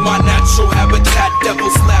due to my natural habitat.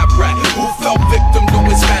 Devil's lab rat who fell victim to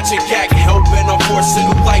his magic gag. Hell-bent on forcing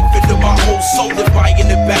new life into my whole soul and buying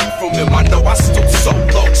it back from him. I know I stood so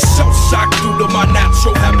low. Shell shock due to my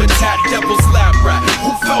natural habitat. Devil's lab rat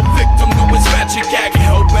who fell victim to his magic gag.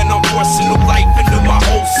 Hell-bent on forcing new life into my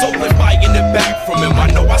whole soul and buying it back from him. I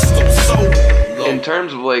know I stood so low. In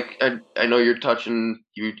terms of I know you're touching,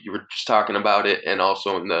 you were just talking about it, and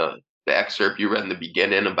also in the excerpt you read in the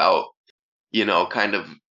beginning about, kind of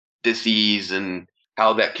disease and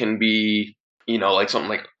how that can be, like something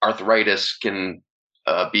like arthritis can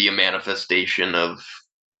be a manifestation of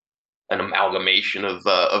an amalgamation of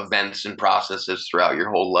events and processes throughout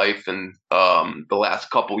your whole life. And the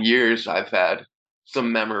last couple years, I've had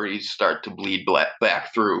some memories start to bleed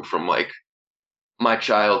back through from my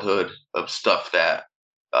childhood of stuff that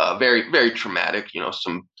very, very traumatic,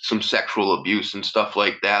 some sexual abuse and stuff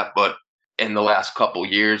like that. But in the last couple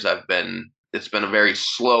years, it's been a very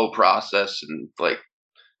slow process, and the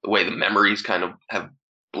way the memories kind of have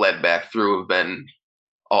bled back through have been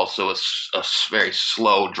also a very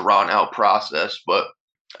slow, drawn out process. But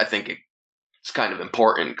I think it's kind of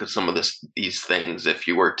important because some of these things, if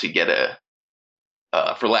you were to get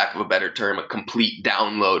for lack of a better term, a complete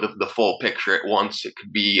download of the full picture at once. It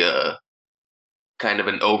could be kind of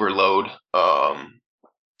an overload.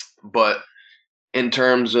 But in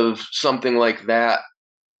terms of something like that,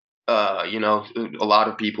 a lot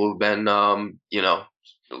of people have been,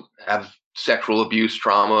 have sexual abuse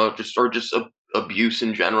trauma, just abuse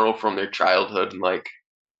in general from their childhood, and like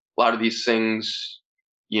a lot of these things,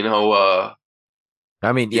 you know,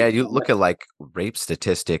 I mean, yeah, you look at like rape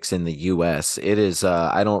statistics in the US. It is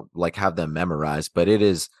I don't like have them memorized, but it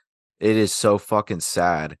is so fucking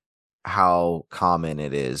sad how common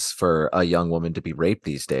it is for a young woman to be raped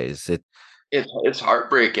these days. it's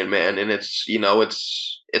heartbreaking, man, and it's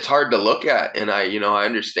hard to look at, and I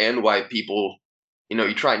understand why people,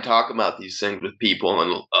 you try and talk about these things with people,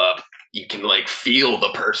 and you can like feel the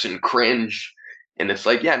person cringe, and it's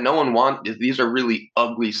like, yeah, no one these are really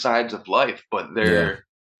ugly sides of life, but Yeah.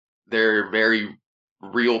 they're very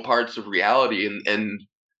real parts of reality, and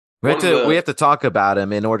We have one of to we the have to talk about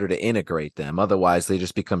them in order to integrate them. Otherwise, they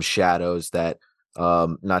just become shadows that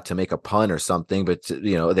not to make a pun or something, but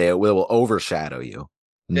they will overshadow you.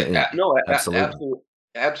 no, Absolutely.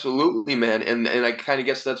 absolutely, man, and I kind of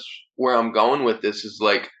guess that's where I'm going with this is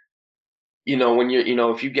like, when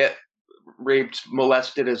you're, if you get raped,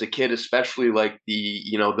 molested as a kid, especially like the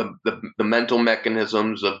mental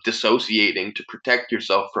mechanisms of dissociating to protect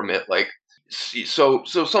yourself from it, like so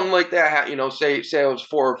something like that. Say I was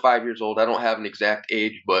 4 or 5 years old. I don't have an exact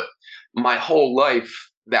age, but my whole life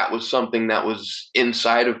that was something that was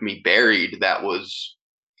inside of me, buried. That was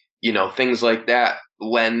things like that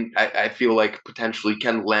I feel like potentially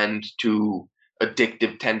can lend to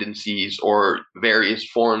addictive tendencies or various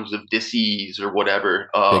forms of disease or whatever.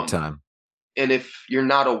 Big time. And if you're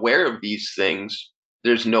not aware of these things,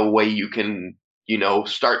 there's no way you can,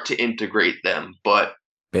 start to integrate them. But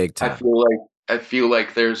Big I time. feel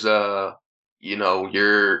like there's if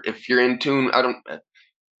you're in tune, I don't,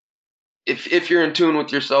 if you're in tune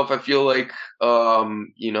with yourself, I feel like,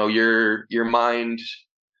 your mind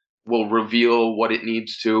will reveal what it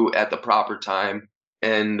needs to at the proper time.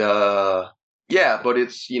 And, yeah, but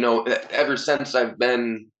it's, ever since I've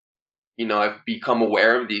become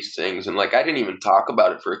aware of these things, and like I didn't even talk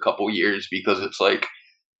about it for a couple years because it's like,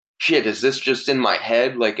 shit, is this just in my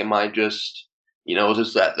head? Like, am I just,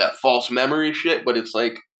 just that false memory shit? But it's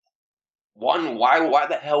like, why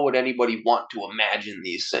the hell would anybody want to imagine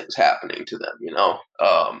these things happening to them?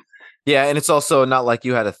 Yeah, and it's also not like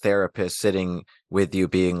you had a therapist sitting with you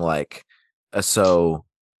being like, so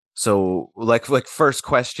like first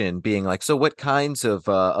question being like, so what kinds of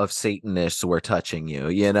Satanists were touching you?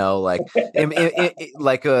 Like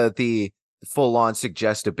like the full on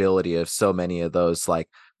suggestibility of so many of those like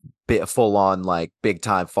full on like big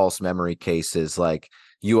time false memory cases like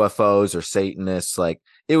UFOs or Satanists. Like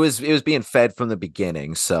it was being fed from the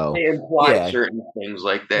beginning. So They imply yeah, certain things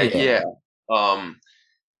like that. yeah. Yeah. Um,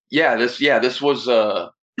 this was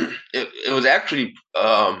it was actually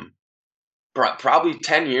probably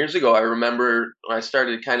 10 years ago. I remember when I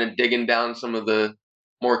started kind of digging down some of the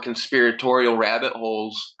more conspiratorial rabbit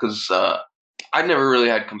holes, because I'd never really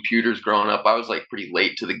had computers growing up. I was like pretty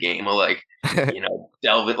late to the game of like,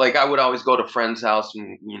 delve it. Like I would always go to friends' house,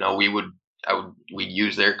 and we'd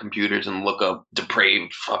use their computers and look up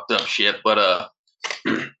depraved, fucked up shit. But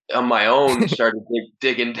on my own, started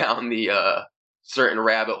digging down the certain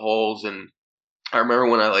rabbit holes, and I remember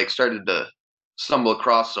when I like started to stumble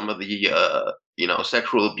across some of the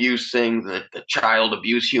sexual abuse things, the child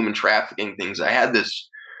abuse, human trafficking things. I had this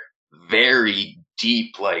very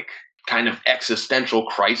deep, like, kind of existential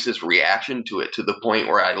crisis reaction to it, to the point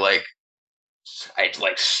where I like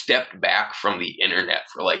stepped back from the internet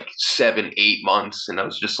for like 7, 8 months, and I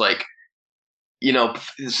was just like,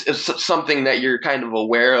 it's something that you're kind of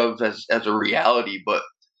aware of as a reality, but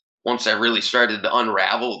once I really started to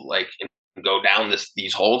unravel, like, and go down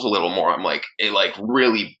these holes a little more, I'm like, it like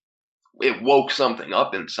really, it woke something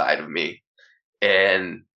up inside of me,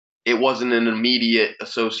 and it wasn't an immediate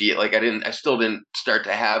associate. Like I still didn't start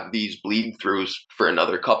to have these bleed throughs for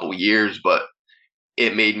another couple years, but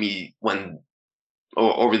it made me, when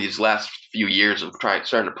over these last few years of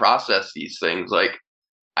starting to process these things, like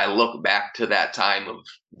I look back to that time of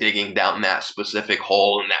digging down that specific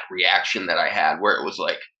hole and that reaction that I had, where it was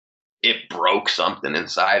like it broke something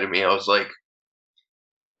inside of me. I was like,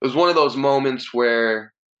 it was one of those moments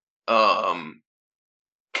where um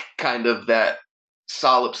kind of that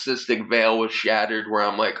solipsistic veil was shattered, where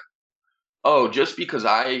I'm like, oh, just because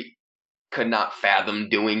I could not fathom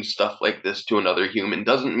doing stuff like this to another human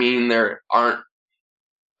doesn't mean there aren't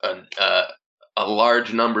a, a, a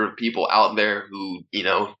large number of people out there who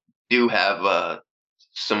do have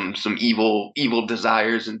some evil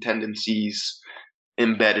desires and tendencies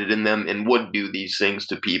embedded in them and would do these things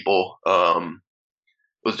to people.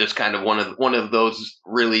 Was just kind of one of those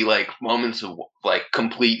really like moments of like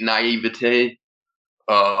complete naivete.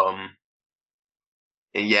 And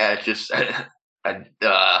yeah, it's just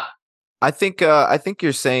I think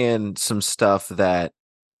you're saying some stuff that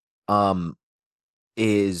um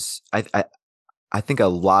is I think a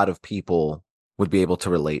lot of people would be able to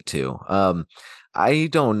relate to. I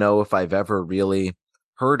don't know if I've ever really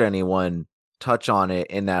heard anyone touch on it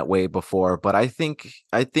in that way before, but I think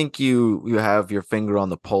you have your finger on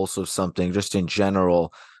the pulse of something just in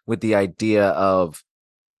general with the idea of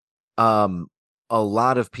um a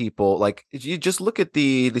lot of people, like if you just look at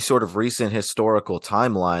the sort of recent historical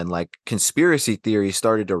timeline, like conspiracy theories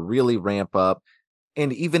started to really ramp up.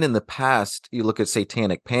 And even in the past, you look at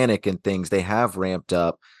satanic panic and things, they have ramped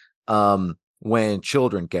up when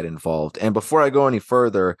children get involved. And before I go any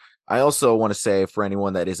further, I also want to say, for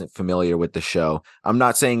anyone that isn't familiar with the show, I'm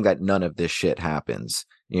not saying that none of this shit happens.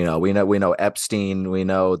 You know, we know Epstein, we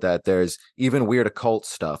know that there's even weird occult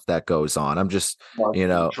stuff that goes on. I'm just, you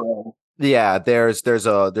know, yeah, there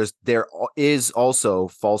is also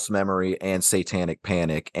false memory and satanic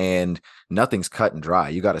panic, and nothing's cut and dry.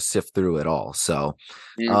 You got to sift through it all. So,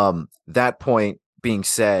 that point being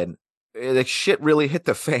said, the shit really hit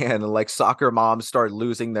the fan, and like soccer moms started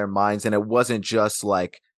losing their minds, and it wasn't just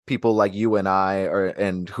like people like you and I or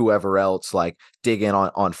and whoever else like dig in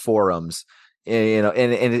on forums, you know,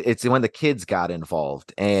 and it's when the kids got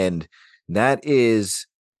involved, and that is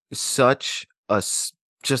such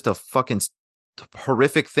just a fucking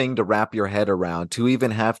horrific thing to wrap your head around, to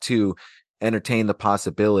even have to entertain the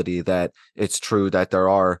possibility that it's true that there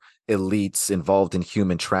are elites involved in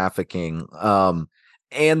human trafficking.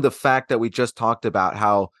 And the fact that we just talked about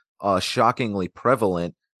how shockingly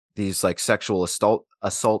prevalent these like sexual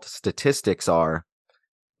assault statistics are.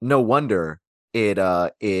 No wonder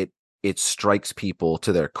it strikes people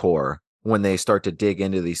to their core when they start to dig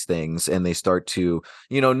into these things, and they start to,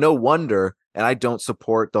 you know, no wonder. And I don't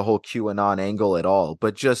support the whole QAnon angle at all,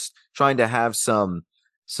 but just trying to have some,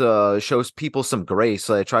 so shows people some grace.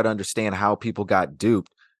 So I try to understand how people got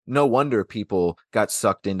duped. No wonder people got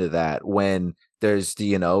sucked into that when there's,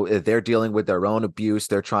 you know, they're dealing with their own abuse.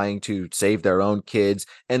 They're trying to save their own kids,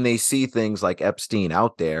 and they see things like Epstein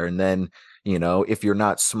out there. And then, you know, if you're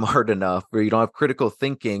not smart enough or you don't have critical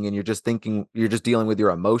thinking and you're just dealing with your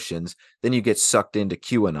emotions, then you get sucked into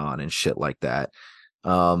QAnon and shit like that.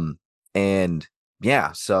 And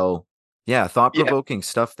yeah, so yeah, thought-provoking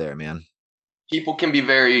stuff there, man. People can be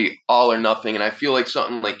very all or nothing, and I feel like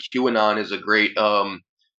something like QAnon is a great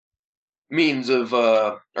means of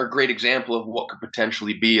or great example of what could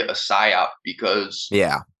potentially be a psyop, because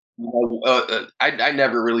Yeah. I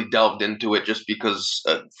never really delved into it just because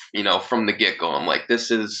you know, from the get go I'm like,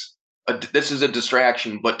 this is a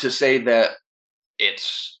distraction. But to say that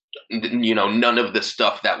it's, you know, none of the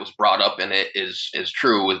stuff that was brought up in it is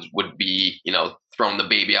true would be, you know, throwing the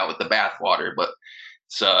baby out with the bathwater. But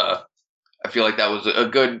it's I feel like that was a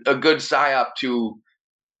good psyop to,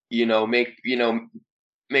 you know, make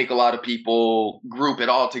a lot of people group it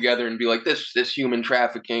all together and be like, this human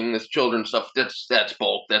trafficking, this children stuff, that's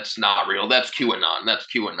both, that's not real, that's QAnon,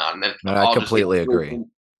 and then I all just get completely agree.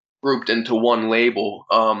 grouped into one label.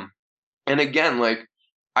 And again, like,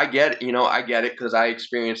 I get it, you know, I get it because I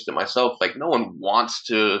experienced it myself. Like, no one wants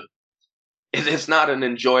to. It's not an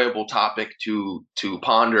enjoyable topic to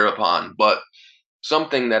ponder upon, but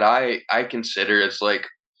something that I consider is like,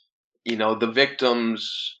 you know, the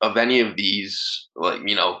victims of any of these, like,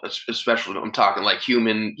 you know, especially I'm talking like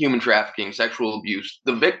human trafficking, sexual abuse,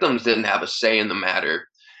 the victims didn't have a say in the matter.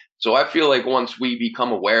 So I feel like once we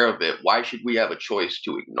become aware of it, why should we have a choice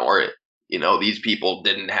to ignore it? You know, these people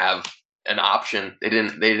didn't have an option. They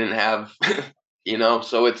didn't have you know,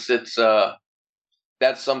 so it's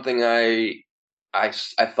that's something I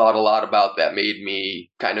thought a lot about, that made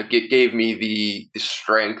me kind of gave me the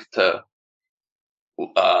strength to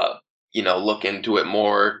uh you know, look into it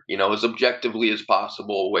more, you know, as objectively as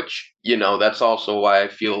possible, which, you know, that's also why I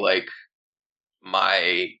feel like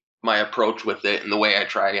my my approach with it and the way I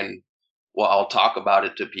try and, well, I'll talk about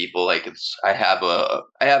it to people, like, it's I have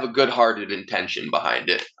a good-hearted intention behind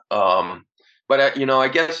it. But you know, I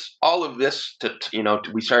guess all of this you know,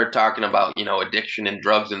 we started talking about, you know, addiction and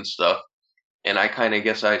drugs and stuff, and I kind of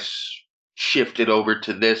guess shifted over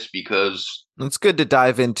to this because, It's good to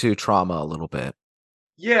dive into trauma a little bit.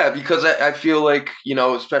 yeah, because I feel like, you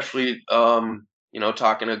know, especially you know,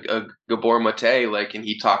 talking to Gabor Mate, like, and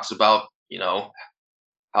he talks about, you know,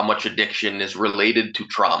 how much addiction is related to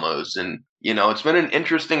traumas, and, you know, it's been an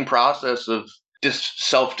interesting process of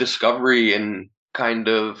self-discovery and kind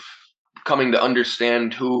of coming to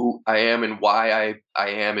understand who I am and why I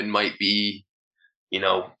am, and might be,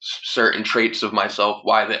 certain traits of myself,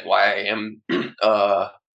 why I am,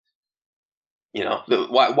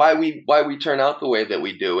 why we turn out the way that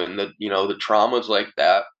we do, and the traumas like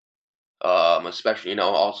that, especially,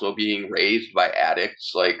 also being raised by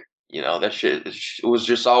addicts, like, that shit it was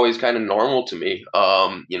just always kind of normal to me.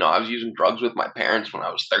 I was using drugs with my parents when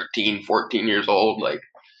I was 13, 14 years old, like,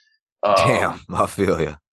 Damn, um I feel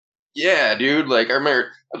you. yeah, dude, like, I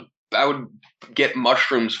remember I would get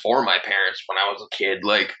mushrooms for my parents when I was a kid,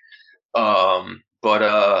 like, but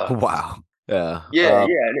Wow. Yeah. yeah,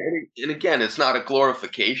 yeah, and again, it's not a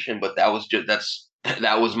glorification, but that was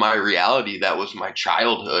my reality. That was my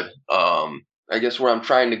childhood. I guess where I'm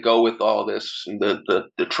trying to go with all this, and the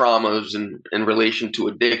traumas in relation to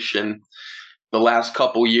addiction, the last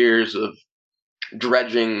couple years of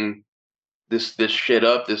dredging this shit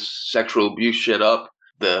up, this sexual abuse shit up,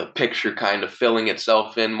 the picture kind of filling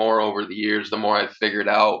itself in more over the years. The more I've figured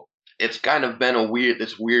out, it's kind of been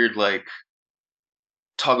this weird, like,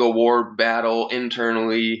 tug of war battle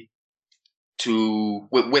internally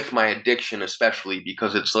with my addiction, especially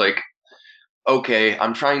because it's like, okay,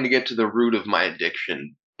 I'm trying to get to the root of my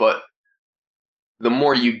addiction, but the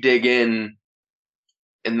more you dig in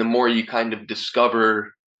and the more you kind of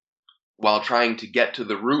discover while trying to get to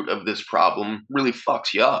the root of this problem really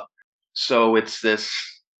fucks you up. So it's this,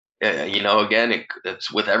 again,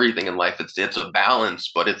 it's with everything in life. It's a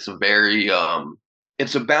balance, but it's a very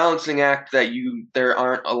it's a balancing act that there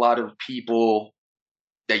aren't a lot of people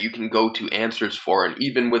that you can go to answers for, and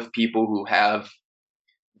even with people who have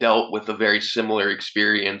dealt with a very similar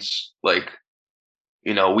experience, like,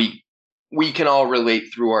 we can all relate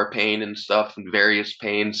through our pain and stuff, and various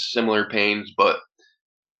pains, similar pains, but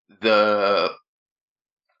the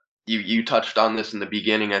you touched on this in the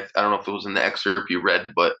beginning. I don't know if it was in the excerpt you read,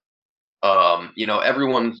 but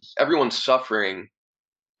everyone's suffering,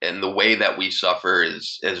 and the way that we suffer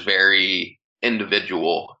is very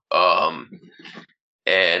individual.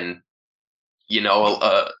 And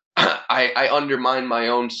I undermine my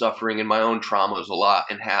own suffering and my own traumas a lot,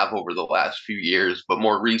 and have over the last few years, but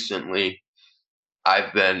more recently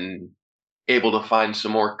I've been able to find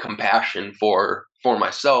some more compassion for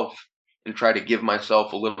myself, and try to give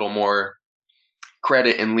myself a little more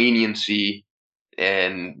credit and leniency,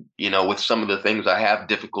 and with some of the things I have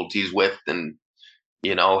difficulties with, and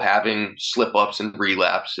having slip ups and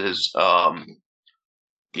relapses. I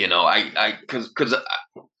because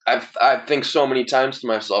I think so many times to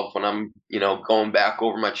myself when I'm, going back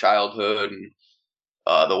over my childhood and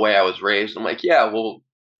the way I was raised. I'm like, yeah, well,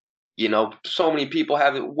 so many people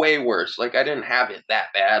have it way worse. Like, I didn't have it that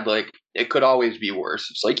bad. Like, it could always be worse.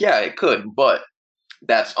 It's like, yeah, it could, but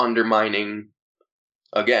that's undermining,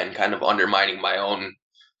 again, kind of undermining my own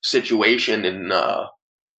situation, and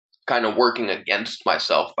kind of working against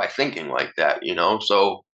myself by thinking like that.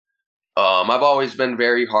 So I've always been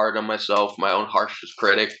very hard on myself, my own harshest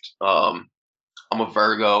critic. I'm a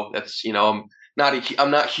Virgo. I'm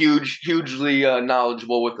not hugely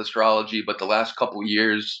knowledgeable with astrology, but the last couple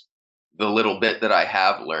years, the little bit that I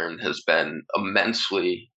have learned has been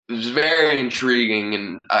it's very intriguing,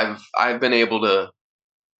 and I've been able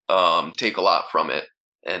to take a lot from it.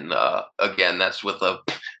 And again, that's with a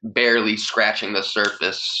barely scratching the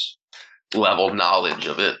surface level knowledge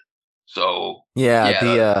of it. So Yeah, yeah,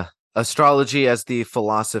 the astrology as the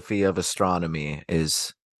philosophy of astronomy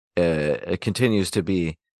is it continues to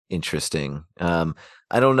be interesting.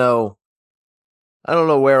 I don't know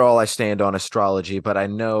where all I stand on astrology, but I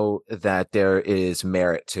know that there is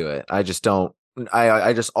merit to it. I just don't.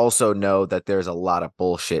 I just also know that there's a lot of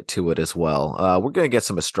bullshit to it as well. We're gonna get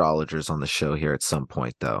some astrologers on the show here at some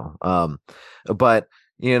point, though. But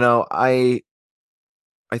I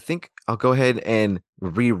think I'll go ahead and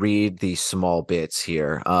reread these small bits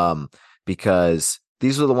here, because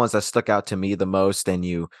these are the ones that stuck out to me the most, and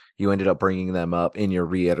you ended up bringing them up in your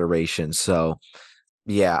reiteration. So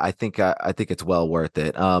yeah, I think it's well worth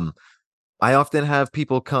it. I often have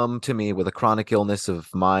people come to me with a chronic illness of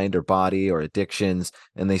mind or body or addictions,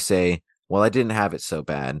 and they say, "Well, I didn't have it so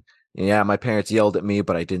bad. Yeah, my parents yelled at me,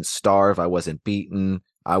 but I didn't starve. I wasn't beaten.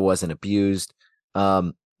 I wasn't abused."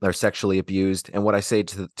 Or sexually abused. And what I say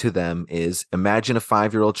to them is, imagine a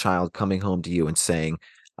 5-year-old child coming home to you and saying,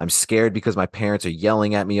 "I'm scared because my parents are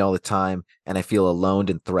yelling at me all the time and I feel alone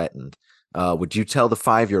and threatened." Would you tell the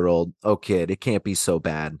 5-year-old, "Oh, kid, it can't be so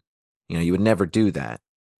bad"? You would never do that.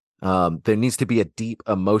 There needs to be a deep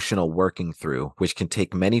emotional working through, which can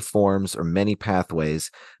take many forms or many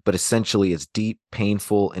pathways, but essentially it's deep,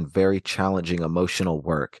 painful, and very challenging emotional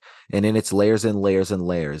work. And in its layers and layers and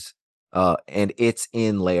layers, and it's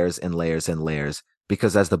in layers and layers and layers,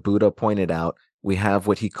 because as the Buddha pointed out, we have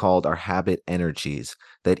what he called our habit energies,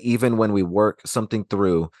 that even when we work something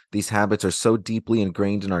through, these habits are so deeply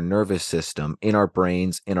ingrained in our nervous system, in our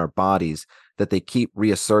brains, in our bodies, that they keep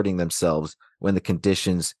reasserting themselves when the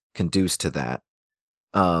conditions conduce to that.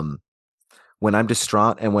 When I'm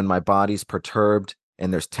distraught and when my body's perturbed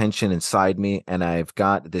and there's tension inside me and I've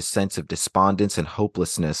got this sense of despondence and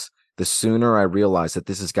hopelessness, the sooner I realize that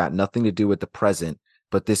this has got nothing to do with the present,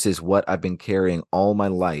 but this is what I've been carrying all my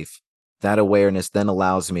life, that awareness then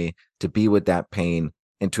allows me to be with that pain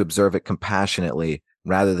and to observe it compassionately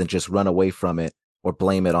rather than just run away from it or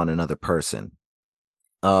blame it on another person.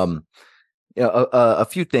 A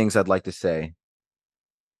few things I'd like to say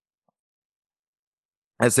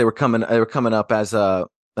as they were coming up as I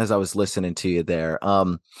was listening to you there.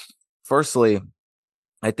 Firstly,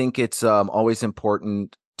 I think it's always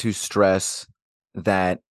important to stress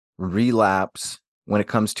that relapse when it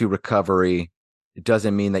comes to recovery, it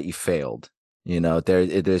doesn't mean that you failed.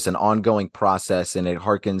 There's an ongoing process, and it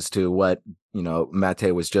harkens to what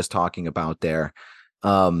Mate was just talking about there.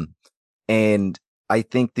 And I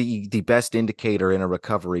think the best indicator in a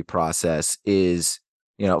recovery process is,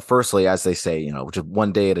 firstly, as they say, just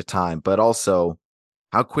one day at a time, but also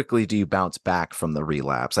how quickly do you bounce back from the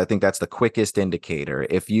relapse? I think that's the quickest indicator.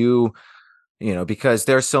 If because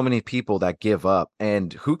there's so many people that give up,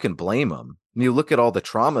 and who can blame them? You look at all the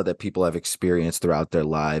trauma that people have experienced throughout their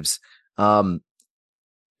lives. Who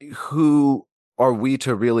are we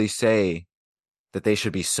to really say that they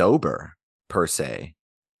should be sober per se?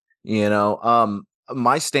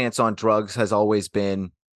 My stance on drugs has always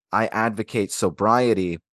been, I advocate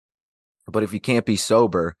sobriety, but if you can't be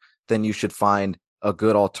sober, then you should find a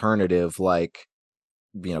good alternative like,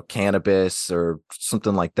 cannabis or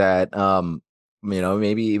something like that.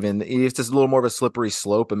 Maybe even if it's a little more of a slippery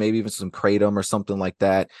slope, but maybe even some kratom or something like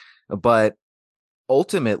that. But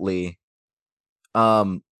ultimately,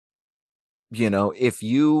 if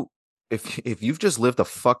you've just lived a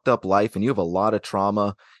fucked up life and you have a lot of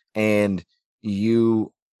trauma and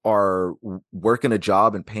you are working a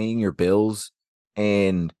job and paying your bills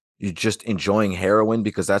and you're just enjoying heroin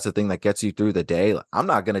because that's the thing that gets you through the day, I'm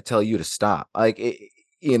not going to tell you to stop. Like,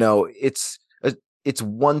 it's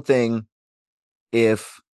one thing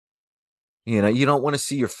if, you don't want to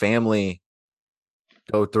see your family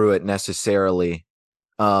go through it necessarily,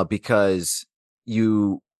 because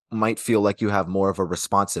you might feel like you have more of a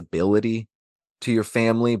responsibility to your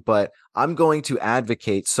family, but I'm going to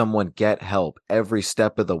advocate someone get help every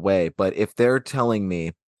step of the way. But if they're telling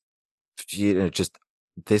me, just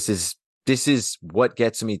this is what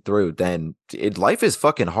gets me through, then life is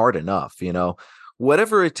fucking hard enough,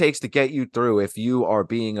 whatever it takes to get you through. If you are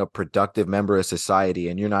being a productive member of society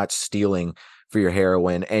and you're not stealing for your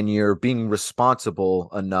heroin and you're being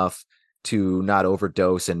responsible enough to not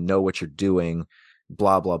overdose and know what you're doing,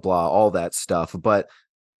 blah, blah, blah, all that stuff. But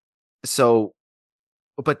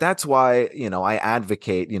that's why, I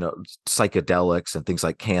advocate, psychedelics and things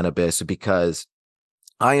like cannabis, because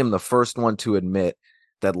I am the first one to admit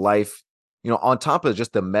that life, on top of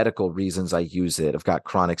just the medical reasons I use it, I've got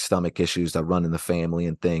chronic stomach issues that run in the family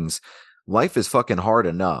and things. Life is fucking hard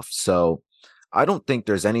enough. So I don't think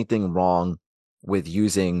there's anything wrong with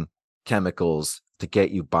using chemicals to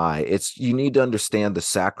get you by. You need to understand the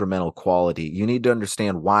sacramental quality. You need to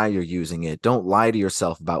understand why you're using it. Don't lie to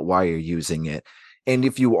yourself about why you're using it. And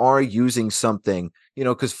if you are using something,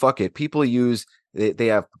 because fuck it, people they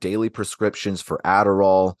have daily prescriptions for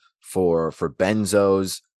Adderall, for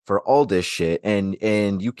benzos, for all this shit,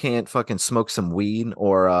 and you can't fucking smoke some weed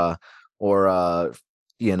or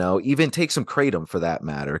even take some kratom for that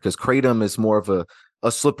matter, because kratom is more of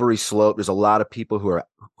a slippery slope. There's a lot of people who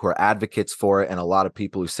are advocates for it, and a lot of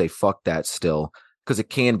people who say fuck that still, because it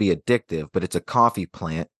can be addictive. But it's a coffee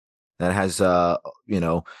plant that has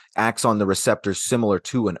acts on the receptors similar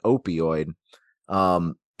to an opioid,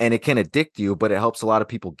 and it can addict you, but it helps a lot of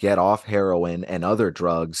people get off heroin and other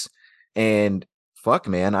drugs. And fuck,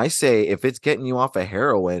 man, I say if it's getting you off of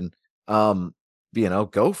heroin,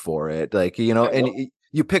 go for it. Like, and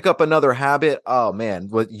you pick up another habit. Oh man,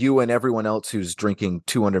 with you and everyone else who's drinking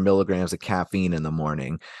 200 milligrams of caffeine in the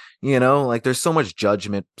morning, like there's so much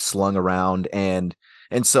judgment slung around. And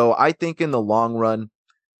so I think in the long run,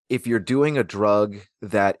 if you're doing a drug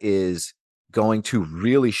that is going to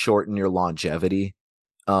really shorten your longevity,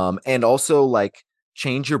 and also like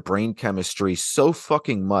change your brain chemistry so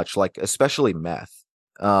fucking much, like especially meth,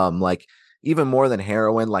 Like even more than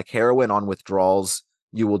heroin, like heroin on withdrawals,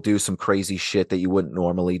 you will do some crazy shit that you wouldn't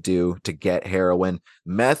normally do to get heroin.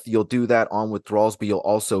 Meth, you'll do that on withdrawals, but you'll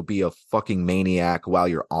also be a fucking maniac while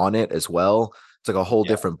you're on it as well. It's like a whole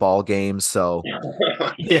different ball game. So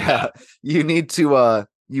yeah, you need to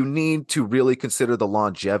really consider the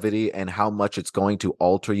longevity and how much it's going to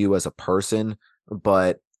alter you as a person.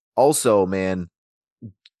 But also, man,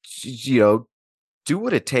 you know, do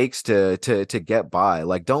what it takes to get by.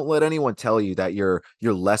 Like, don't let anyone tell you that you're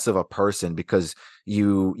less of a person because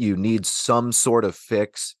you need some sort of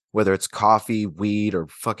fix, whether it's coffee, weed, or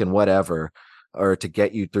fucking whatever, or to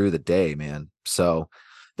get you through the day, man. So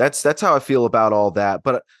that's how I feel about all that.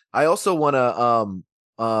 But I also want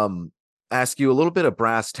to ask you a little bit of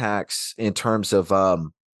brass tacks in terms of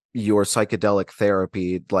your psychedelic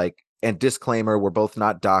therapy. Like, and disclaimer, we're both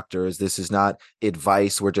not doctors. This is not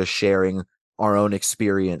advice. We're just sharing our own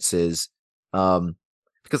experiences.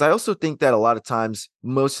 Because I also think that a lot of times,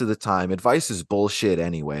 most of the time, advice is bullshit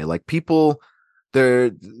anyway. Like people,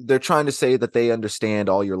 they're trying to say that they understand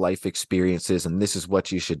all your life experiences and this is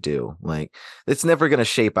what you should do. Like it's never going to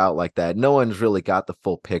shape out like that. No one's really got the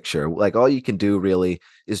full picture. Like all you can do really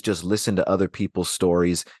is just listen to other people's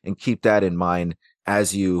stories and keep that in mind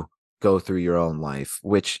as you go through your own life,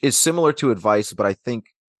 which is similar to advice, but I think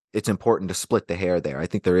it's important to split the hair there. I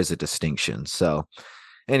think there is a distinction. So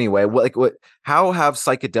anyway, how have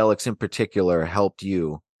psychedelics in particular helped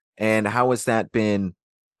you, and how has that been,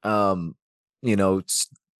 um,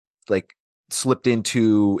 like slipped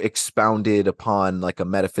into, expounded upon like a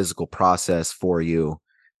metaphysical process for you?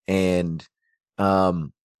 And,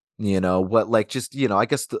 what, like, just, I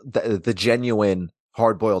guess the genuine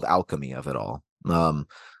hard boiled alchemy of it all.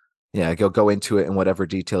 Yeah, go into it in whatever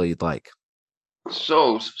detail you'd like.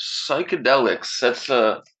 So psychedelics, that's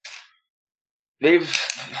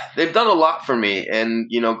they've done a lot for me. And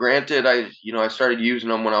granted, I started using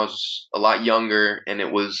them when I was a lot younger, and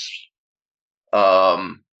it was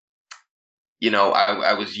I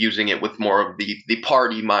was using it with more of the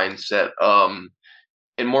party mindset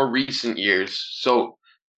in more recent years. So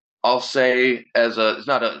I'll say, it's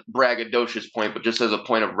not a braggadocious point, but just as a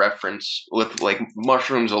point of reference, with like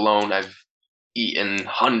mushrooms alone, I've eaten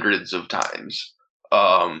hundreds of times.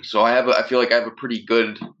 So I feel like I have a pretty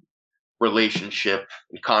good relationship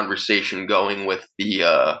and conversation going with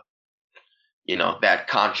the that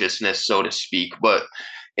consciousness, so to speak. But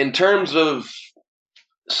in terms of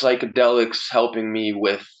psychedelics helping me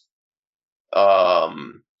with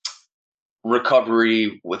um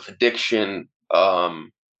recovery, with addiction,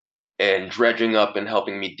 and dredging up and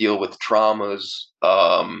helping me deal with traumas,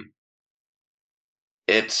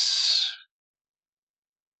 it's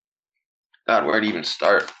God, where to even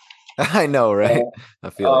start? I know, right? I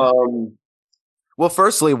feel you. Well,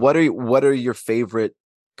 firstly, what are your favorite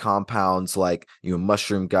compounds? Like, you a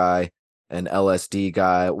mushroom guy, an LSD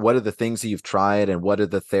guy. What are the things that you've tried, and what are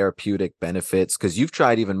the therapeutic benefits? Because you've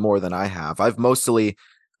tried even more than I have. I've mostly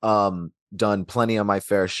done plenty of my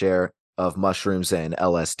fair share of mushrooms and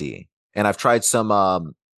LSD, and I've tried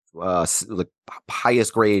some like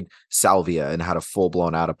highest grade salvia and had a full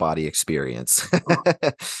blown out of body experience.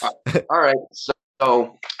 All right,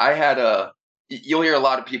 so I had you'll hear a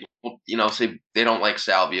lot of people, say they don't like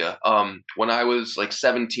salvia. When I was like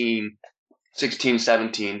 16,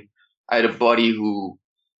 17, I had a buddy who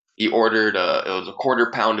he ordered it was a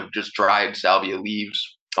quarter pound of just dried salvia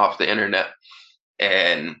leaves off the internet,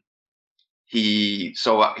 and I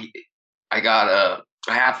got a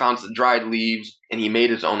half ounce of dried leaves, and he made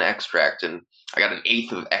his own extract, and I got an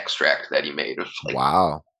eighth of extract that he made. It was like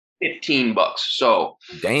Wow. $15. So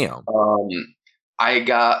damn. I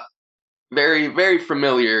got very, very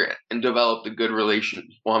familiar and developed a good I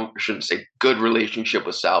shouldn't say good relationship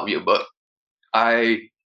with salvia, but I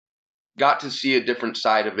got to see a different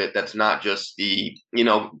side of it. That's not just the,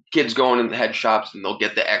 kids going in the head shops and they'll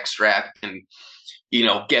get the extract and,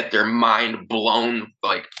 get their mind blown.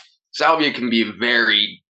 Like salvia can be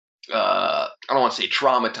very, I don't want to say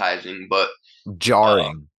traumatizing, but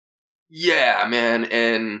jarring. Yeah, man.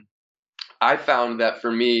 And I found that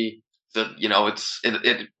for me,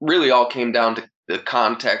 it really all came down to the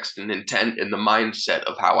context and intent and the mindset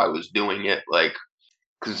of how I was doing it. Like,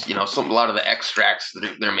 because a lot of the extracts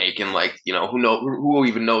that they're making, like who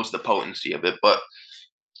even knows the potency of it. But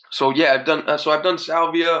so yeah, I've done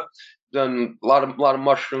salvia, done a lot of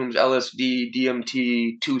mushrooms, LSD,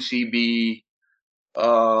 DMT, 2CB.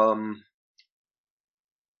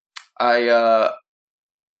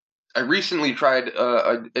 I recently tried.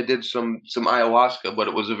 I did some ayahuasca, but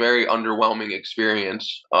it was a very underwhelming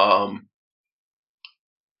experience. That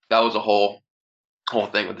was a whole whole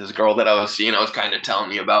thing with this girl that I was seeing. I was kind of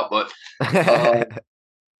telling you about, but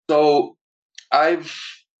so I've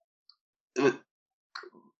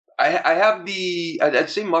I have I'd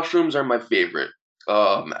say mushrooms are my favorite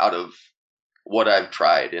out of what I've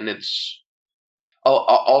tried, and it's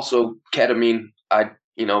also ketamine.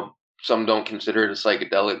 Some don't consider it a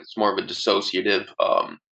psychedelic. It's more of a dissociative.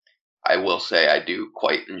 I will say I do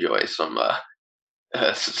quite enjoy some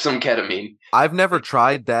ketamine. I've never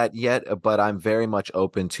tried that yet, but I'm very much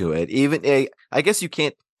open to it. I guess you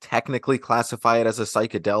can't technically classify it as a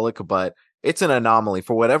psychedelic, but it's an anomaly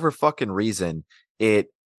for whatever fucking reason.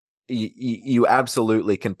 You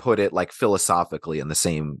absolutely can put it like philosophically in the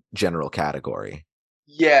same general category.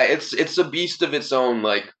 Yeah, it's a beast of its own.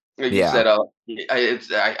 Like you said,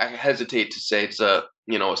 I hesitate to say it's a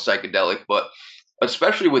psychedelic, but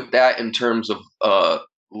especially with that in terms of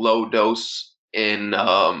low dose in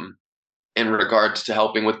regards to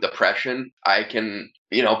helping with depression, I can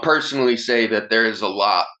personally say that there is a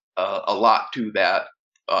lot to that.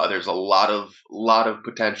 There's a lot of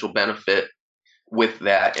potential benefit with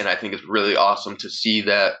that, and I think it's really awesome to see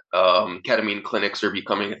that ketamine clinics are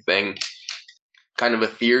becoming a thing. Kind of a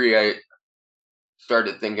theory I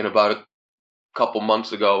started thinking about a couple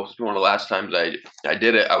months ago. It was one of the last times I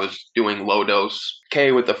did it. I was doing low dose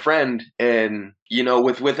K with a friend, and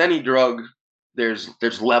with any drug,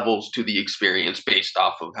 there's levels to the experience based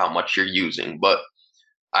off of how much you're using. But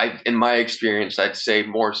in my experience, I'd say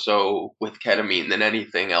more so with ketamine than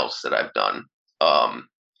anything else that I've done.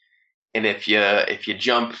 And if you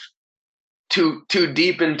jump too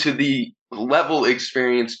deep into the level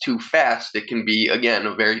experience too fast, it can be, again,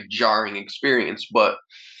 a very jarring experience. But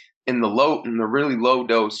in the really low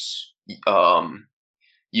dose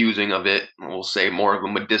using of it, we'll say more of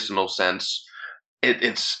a medicinal sense,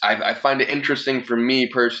 I find it interesting for me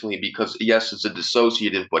personally because yes, it's a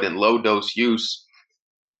dissociative, but in low dose use,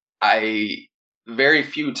 I very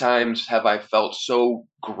few times have I felt so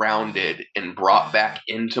grounded and brought back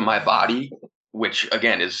into my body, which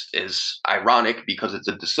again is ironic because it's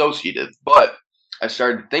a dissociative. But I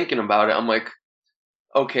started thinking about it. I'm like,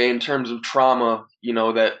 okay, in terms of trauma,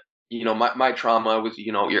 my trauma was,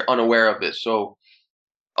 you're unaware of it. So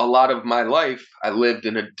a lot of my life, I lived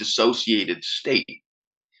in a dissociated state.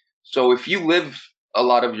 So if you live a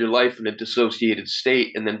lot of your life in a dissociated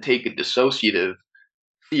state and then take a dissociative,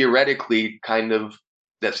 theoretically, kind of,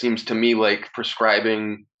 that seems to me like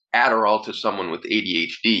prescribing Adderall to someone with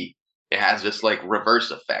ADHD. It has this like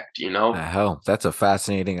reverse effect, The hell, that's a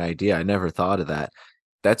fascinating idea. I never thought of that.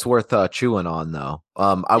 That's worth chewing on, though.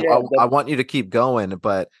 I want you to keep going,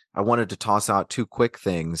 but I wanted to toss out two quick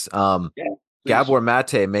things. Gabor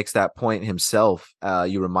Mate makes that point himself.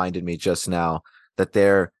 You reminded me just now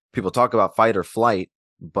that people talk about fight or flight,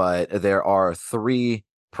 but there are three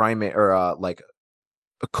primary or like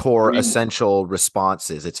core essential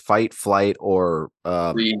responses. It's fight, flight, or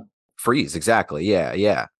freeze. Exactly.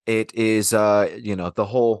 Yeah. It is the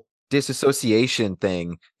whole disassociation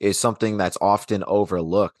thing is something that's often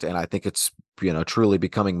overlooked, and I think it's truly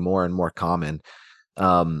becoming more and more common.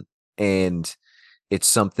 And it's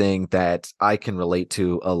something that I can relate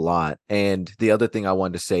to a lot. And the other thing I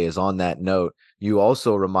wanted to say is, on that note, you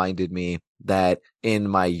also reminded me that in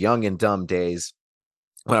my young and dumb days,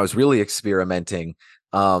 when I was really experimenting,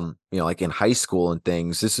 like in high school and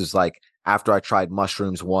things, this is like after I tried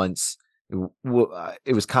mushrooms once,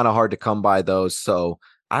 it was kind of hard to come by those. So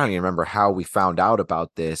I don't even remember how we found out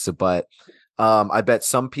about this, but I bet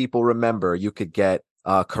some people remember you could get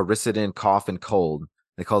Coricidin cough and cold.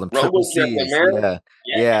 They called them triple C's.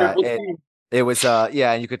 Yeah. It was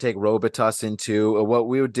and you could take Robitussin too. What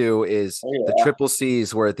we would do is the triple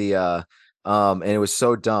C's were the and it was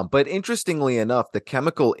so dumb. But interestingly enough, the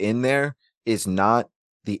chemical in there is not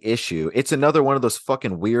the issue. It's another one of those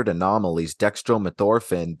fucking weird anomalies.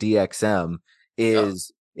 Dextromethorphan, DXM,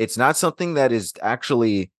 it's not something that is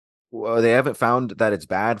actually, they haven't found that it's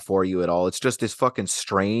bad for you at all. It's just this fucking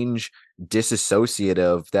strange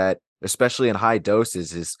disassociative that, especially in high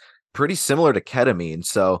doses, is pretty similar to ketamine.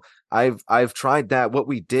 So I've tried that. What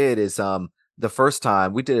we did is the first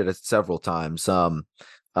time we did it several times. When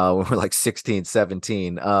we're like 16,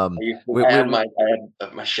 17. I had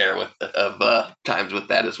my share of times with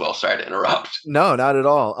that as well. Sorry to interrupt. No, not at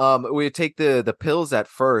all. We take the pills at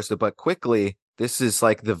first, but quickly, this is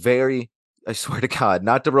like I swear to God,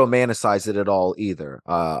 not to romanticize it at all either.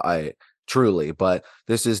 I truly, but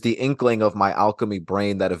this is the inkling of my alchemy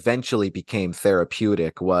brain that eventually became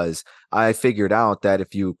therapeutic. Was I figured out that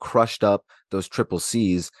if you crushed up those triple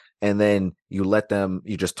C's and then you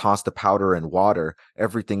just toss the powder in water,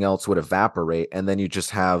 everything else would evaporate, and then you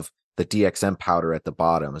just have the DXM powder at the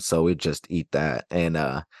bottom. So we'd just eat that. And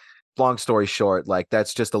long story short, like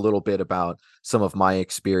that's just a little bit about some of my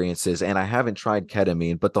experiences. And I haven't tried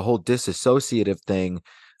ketamine, but the whole disassociative thing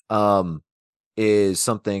is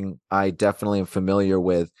something I definitely am familiar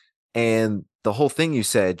with. And the whole thing you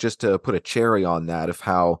said, just to put a cherry on that, of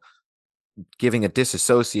how giving a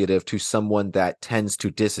disassociative to someone that tends to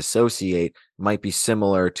disassociate might be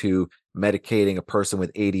similar to medicating a person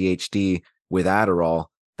with ADHD with Adderall.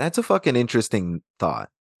 That's a fucking interesting thought.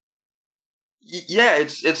 Yeah,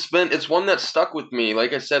 it's one that stuck with me.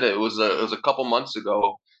 Like I said, it was a couple months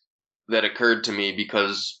ago that occurred to me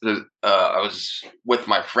because I was with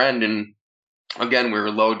my friend, and again we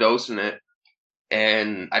were low dosing it,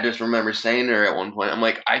 and I just remember saying to her at one point, I'm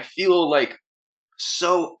like, I feel like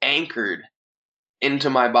so anchored into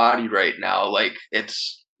my body right now. Like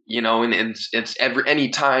it's, and it's any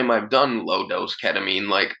time I've done low dose ketamine,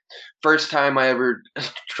 like first time I ever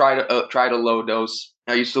tried a low dose,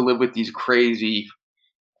 I used to live with these crazy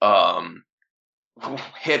um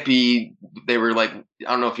hippie, they were like,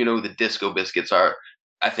 I don't know if you know who the Disco Biscuits are.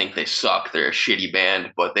 I think they suck. They're a shitty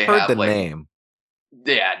band, but they Heard the have like, name.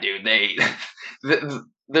 yeah, dude, they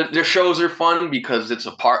their shows are fun because it's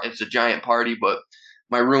a giant party, but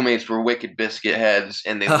my roommates were wicked biscuit heads,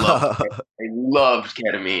 and they loved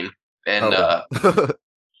ketamine. And Oh.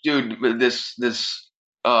 dude, the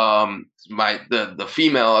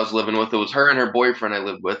female I was living with, it was her and her boyfriend I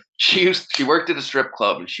lived with. She worked at a strip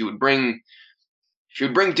club, and she would bring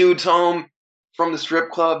dudes home from the strip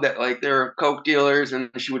club that like they're coke dealers, and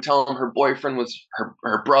she would tell them her boyfriend was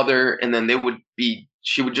her brother, and then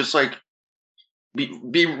she would just like be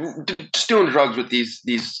just doing drugs with these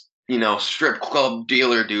strip club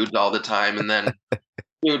dealer dudes all the time. And then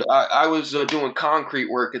dude, I was doing concrete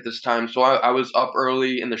work at this time, so I was up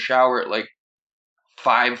early in the shower at like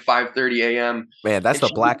 5:30 a.m. Man, that's and the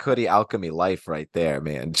she Black Hoodie Alchemy life right there,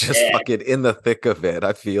 man. Just yeah, fucking in the thick of it.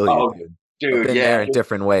 I feel you, oh dude. I've dude, been yeah, there in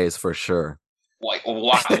different ways for sure. like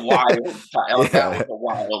wild. That Yeah. was a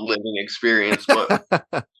wild living experience. But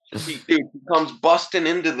dude, he comes busting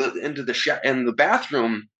in the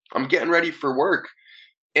bathroom. I'm getting ready for work,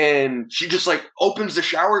 and she just like opens the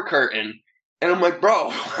shower curtain, and I'm like, bro,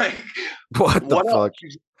 like, What the what up? fuck?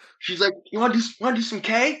 She's like, you want to do some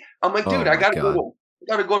K? I'm like, Oh dude, my God. I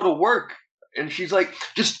gotta go to work. And she's like,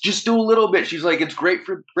 just do a little bit. She's like, it's great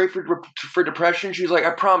for depression. She's like,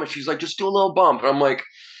 I promise. She's like, just do a little bump. And I'm like,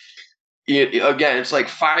 again, it's like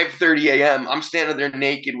 5:30 a.m. I'm standing there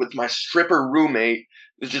naked with my stripper roommate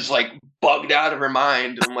who's just like bugged out of her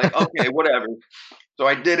mind. I'm like, okay, whatever. So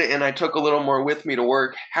I did it, and I took a little more with me to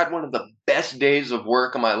work. Had one of the best days of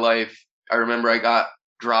work of my life. I remember I got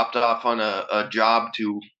dropped off on a job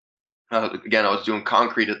to, again, I was doing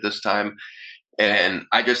concrete at this time, and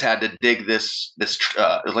I just had to dig it was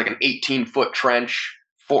like an 18-foot trench,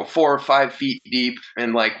 4 or 5 feet deep,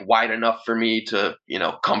 and like wide enough for me to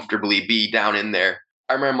comfortably be down in there.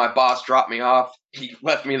 I remember my boss dropped me off. He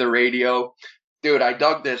left me the radio. Dude, I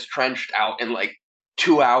dug this trench out in like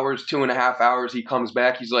 2 hours, 2.5 hours. He comes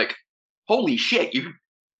back. He's like, "Holy shit, you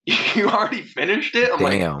you already finished it?" I'm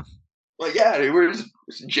like, Damn. yeah, dude, we're just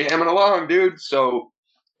jamming along, dude. So,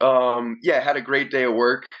 yeah, had a great day of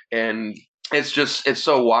work, and it's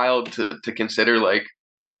so wild to consider like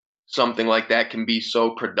something like that can be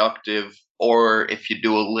so productive, or if you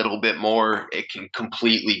do a little bit more, it can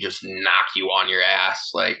completely just knock you on your ass.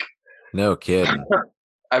 Like No kidding.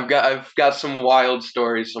 I've got some wild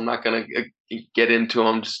stories, so I'm not gonna get into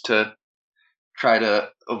them just to try to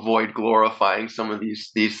avoid glorifying some of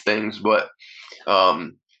these things. But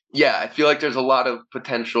yeah, I feel like there's a lot of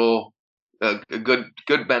potential,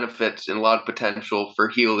 good benefits, and a lot of potential for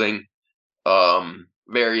healing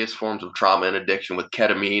various forms of trauma and addiction with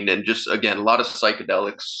ketamine, and just again a lot of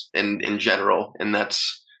psychedelics in general. And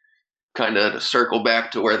that's kind of to circle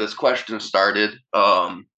back to where this question started.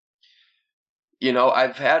 I've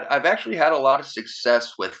actually had a lot of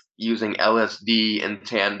success with using LSD in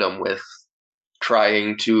tandem with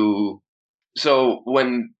trying to. So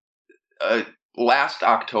when last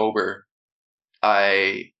October,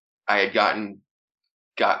 I got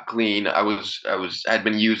clean. I'd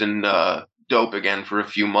been using dope again for a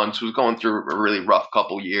few months. Was going through a really rough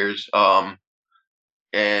couple years. And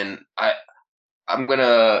I'm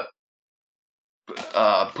gonna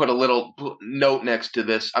put a little note next to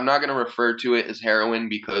this. I'm not gonna refer to it as heroin,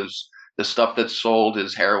 because the stuff that's sold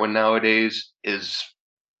as heroin nowadays is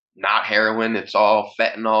not heroin. It's all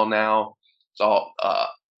fentanyl now. It's all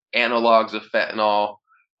analogs of fentanyl.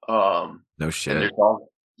 No And shit. there's all,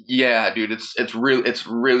 yeah, dude, it's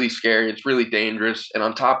really scary. It's really dangerous. And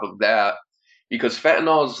on top of that, because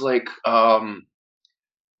fentanyl is like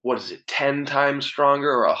what is it, 10 times stronger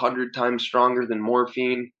or 100 times stronger than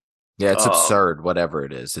morphine. Yeah, it's Um, absurd, whatever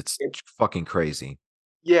it is. It's it, fucking crazy.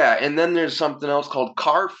 yeah, and then there's something else called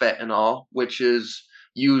carfentanil, which is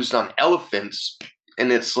used on elephants,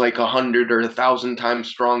 and it's like 100 or 1,000 times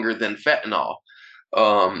stronger than fentanyl.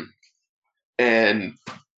 Um, and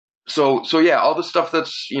so yeah, all the stuff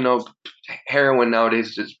that's heroin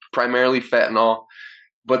nowadays is primarily fentanyl,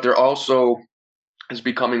 but they're also is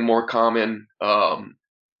becoming more common.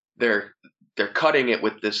 They're they're cutting it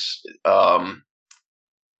with this.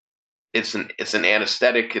 It's an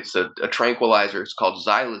anesthetic. It's a tranquilizer. It's called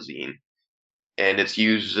xylazine, and it's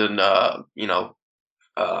used in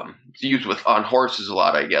it's used with on horses a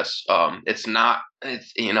lot, I guess. It's not.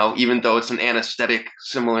 It's even though it's an anesthetic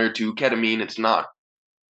similar to ketamine, it's not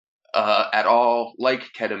at all like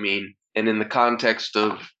ketamine. And in the context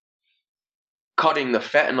of cutting the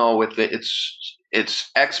fentanyl with it,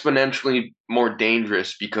 it's exponentially more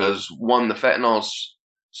dangerous because one, the fentanyl's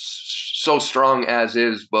so strong as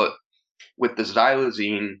is, but with the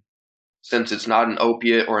xylazine, since it's not an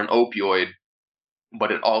opiate or an opioid,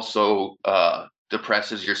 but it also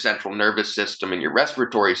depresses your central nervous system and your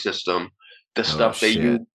respiratory system. The Oh stuff they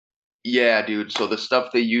use, shit. yeah, dude. So the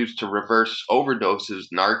stuff they use to reverse overdoses,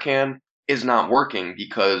 Narcan, is not working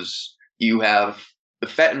because you have the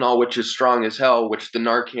fentanyl, which is strong as hell, which the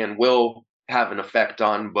Narcan will have an effect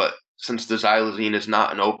on. But since the xylazine is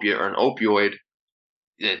not an opiate or an opioid,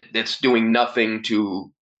 it's doing nothing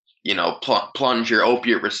to, plunge your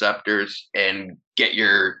opiate receptors and get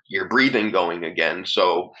your breathing going again.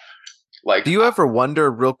 So, like, Do you ever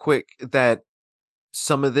wonder real quick that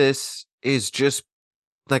some of this is just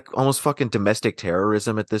like almost fucking domestic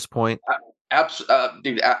terrorism at this point?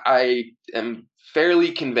 Dude, I am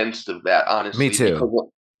fairly convinced of that, Me honestly, too.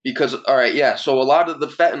 because all right, yeah. So a lot of the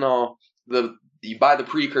fentanyl, you buy the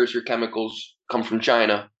precursor chemicals come from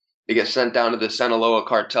China. They get sent down to the Sinaloa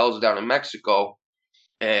cartels down in Mexico,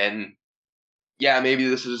 and yeah, maybe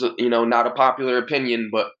this is not a popular opinion,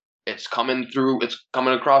 but it's coming through. It's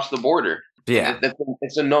coming across the border, and Yeah.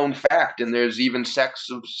 it's a known fact. And there's even sects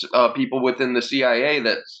of people within the CIA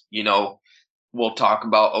that will talk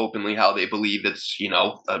about openly how they believe it's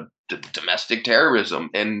domestic terrorism.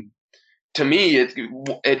 And to me,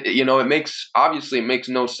 it makes obviously it makes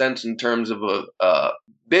no sense in terms of a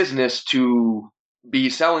business to be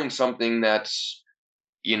selling something that's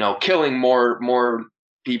killing more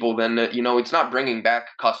people than it's not bringing back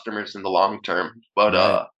customers in the long term. But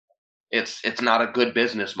Right. it's not a good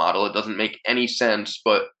business model. It doesn't make any sense.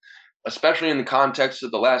 But especially in the context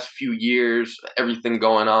of the last few years, everything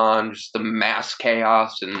going on, just the mass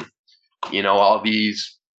chaos, and all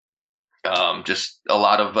these just a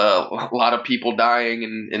lot of people dying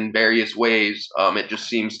in various ways. It just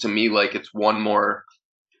seems to me like it's one more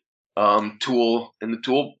tool in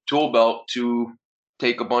the tool belt to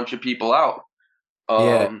take a bunch of people out.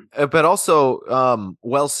 Yeah, Um, but also,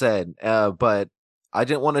 well said. But I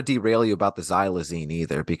didn't want to derail you about the xylazine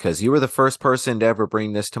either, because you were the first person to ever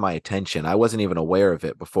bring this to my attention. I wasn't even aware of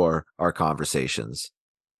it before our conversations.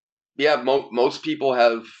 yeah, most people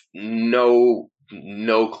have no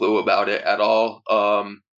clue about it at all.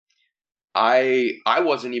 I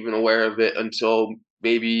wasn't even aware of it until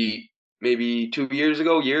maybe 2 years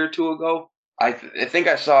ago, year or two ago. I think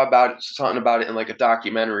I saw about something about it in like a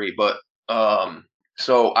documentary, but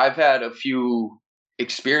so I've had a few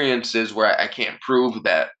experiences where I can't prove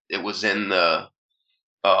that it was in the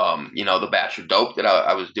batch of dope that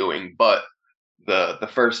I was doing, but the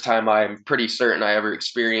first time I'm pretty certain I ever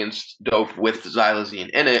experienced dope with xylazine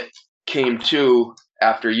in it came to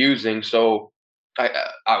after using. So I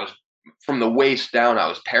was from the waist down. I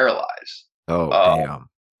was paralyzed. Oh, Uh, damn.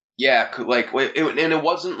 yeah, and it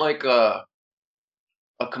wasn't like a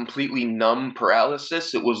completely numb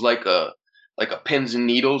paralysis. It was like a pins and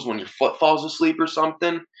needles when your foot falls asleep or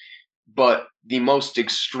something. But the most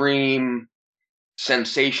extreme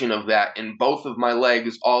sensation of that in both of my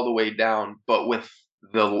legs all the way down, but with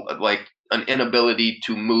the like an inability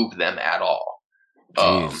to move them at all.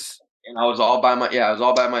 Um, Jeez. and I was all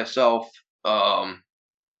by myself. Um,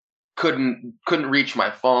 couldn't reach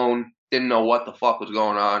my phone. Didn't know what the fuck was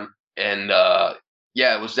going on. And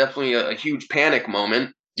yeah, it was definitely a huge panic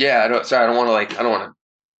moment. Yeah, I don't want to I don't want to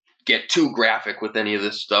get too graphic with any of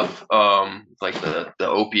this stuff, like the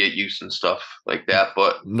opiate use and stuff like that.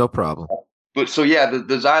 No problem. But so yeah, the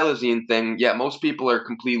xylazine thing, yeah, most people are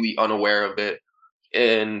completely unaware of it.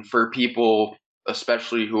 And for people,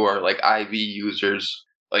 especially who are like IV users,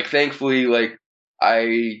 like thankfully, like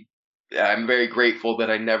I I'm very grateful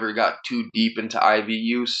that I never got too deep into IV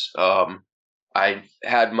use. I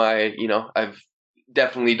had my, I've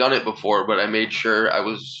definitely done it before, but I made sure I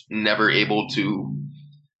was never able to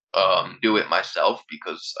do it myself,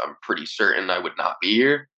 because I'm pretty certain I would not be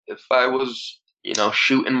here if I was,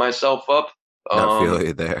 shooting myself up. I feel Um,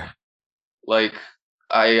 you there. like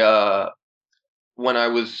I when I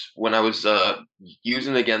was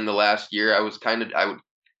using again the last year, I would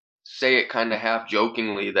say it kind of half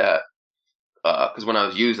jokingly that because when I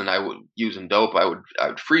was using dope, I would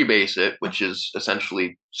freebase it, which is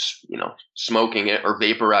essentially smoking it or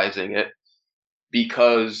vaporizing it,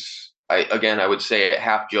 because I would say it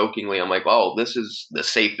half jokingly. I'm like, oh, this is the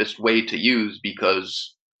safest way to use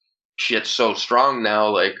because shit's so strong now.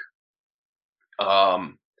 Like,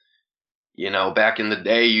 um, back in the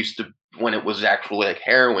day, used to when it was actually like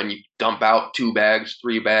heroin, you dump out 2 bags,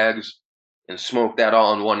 3 bags, and smoke that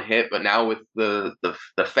all in one hit. But now with the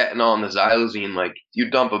fentanyl and the xylazine, like you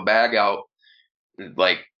dump a bag out,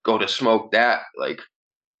 like go to smoke that, like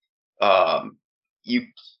um, you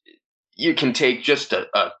you can take just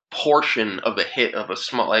a portion of a hit of a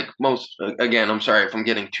small, like most, again, I'm sorry if I'm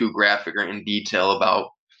getting too graphic or in detail about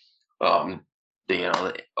um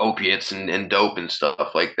the opiates and dope and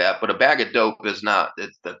stuff like that, but a bag of dope is not,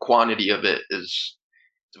 the quantity of it is,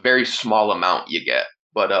 it's a very small amount you get.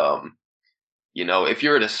 But if you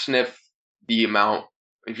were to sniff the amount,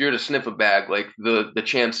 if you were to sniff a bag, like the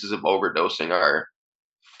chances of overdosing are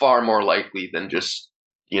far more likely than just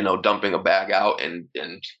dumping a bag out and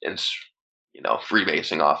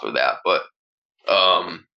freebasing off of that. But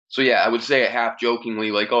so yeah, I would say it half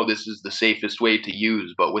jokingly, like, oh, this is the safest way to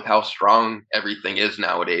use, but with how strong everything is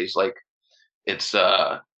nowadays, like it's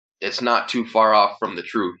it's not too far off from the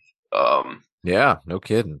truth. Yeah, no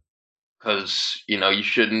kidding. Because you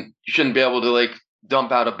shouldn't be able to like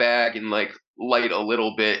dump out a bag and like light a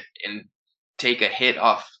little bit and take a hit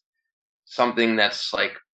off something that's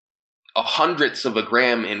like a hundredths of a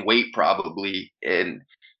gram in weight probably, and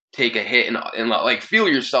take a hit and like feel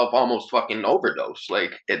yourself almost fucking overdose.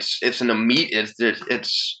 Like it's an immediate,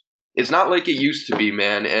 it's not like it used to be,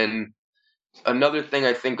 man. And another thing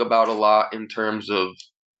I think about a lot in terms of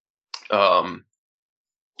um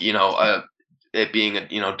you know uh it being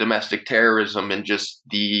a domestic terrorism, and just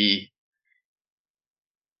the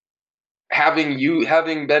having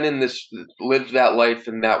been in this, lived that life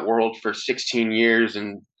in that world for 16 years,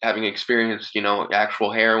 and having experienced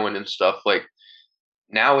actual heroin and stuff, like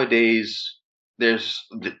nowadays there's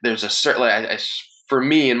a certain, like, for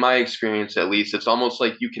me, in my experience at least, it's almost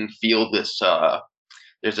like you can feel this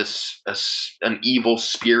there's an evil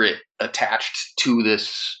spirit attached to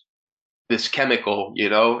this chemical,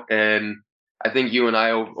 and I think you and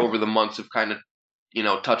I over the months have kind of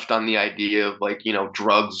touched on the idea of like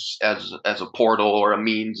drugs as a portal or a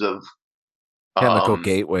means of Chemical um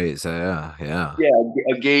gateways. Yeah, yeah.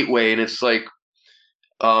 yeah, a gateway. And it's like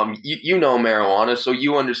you know marijuana, so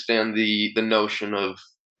you understand the notion of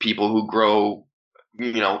people who grow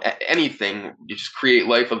anything, you just create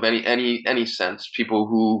life of any sense. People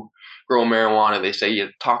who grow marijuana, they say you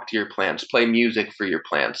talk to your plants, play music for your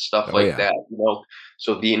plants, stuff Oh like yeah. that.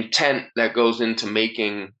 So the intent that goes into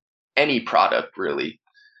making any product, really.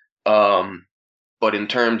 um but in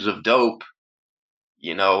terms of dope,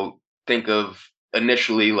 you know think of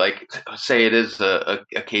initially, like, say it is a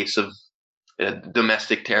case of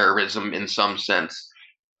domestic terrorism in some sense.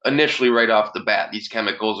 Initially, right off the bat, these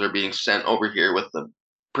chemicals are being sent over here with a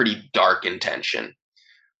pretty dark intention.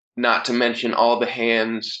 Not to mention all the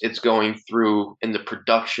hands it's going through in the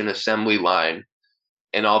production assembly line,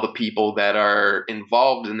 and all the people that are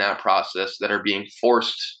involved in that process, that are being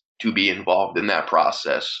forced to be involved in that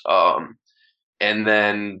process. And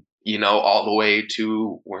then all the way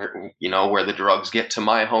to where the drugs get to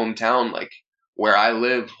my hometown, like where I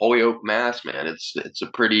live, Holyoke, Mass. Man, it's a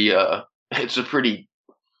pretty it's a pretty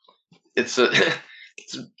it's a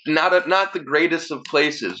it's not the greatest of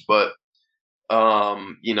places, but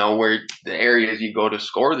where the areas you go to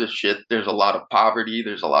score this shit, there's a lot of poverty,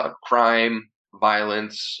 there's a lot of crime,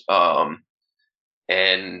 violence,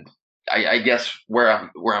 and I guess where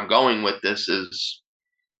I'm going with this is,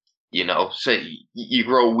 say you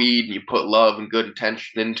grow weed and you put love and good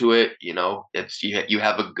intention into it, it's you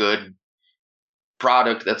have a good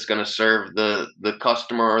product that's going to serve the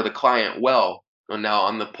customer or the client well. And now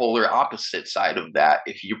on the polar opposite side of that,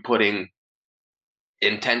 if you're putting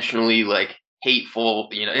intentionally like hateful,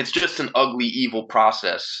 it's just an ugly evil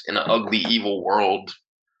process in an ugly evil world.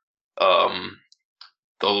 um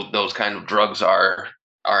those kind of drugs are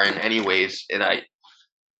in any ways. And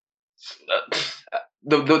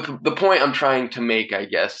the point I'm trying to make, I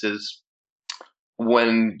guess, is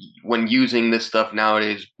when using this stuff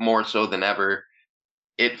nowadays more so than ever,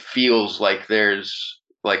 it feels like there's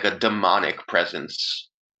like a demonic presence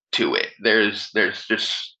to it. There's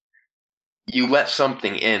just, you let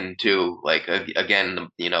something in too. Like again,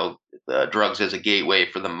 the drugs as a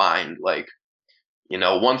gateway for the mind. Like,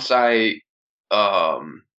 once I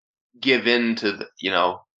um give in to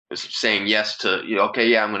saying yes to, okay,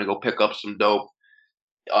 yeah, I'm gonna go pick up some dope,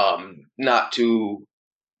 not to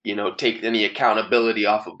take any accountability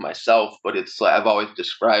off of myself, but it's like I've always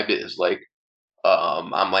described it as like,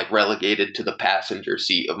 I'm like relegated to the passenger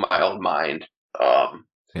seat of my own mind. Um,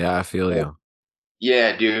 Yeah, I feel you.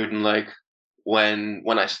 yeah, dude, and like when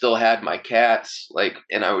I still had my cats, like,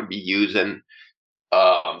 and I would be using,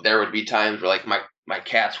 there would be times where like my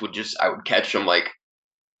cats would I would catch them like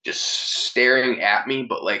just staring at me,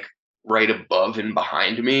 but like right above and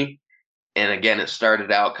behind me. And again, it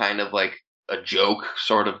started out kind of like a joke,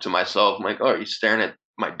 sort of to myself. I'm like, oh, are you staring at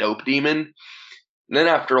my dope demon? And then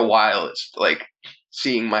after a while, it's like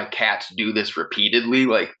seeing my cats do this repeatedly.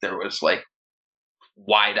 Like there was like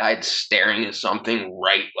wide-eyed staring at something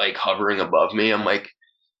right, like hovering above me. I'm like,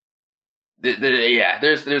 yeah,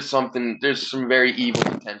 there's some very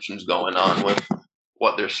evil intentions going on with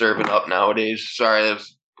what they're serving up nowadays. Sorry, that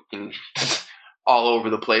was fucking all over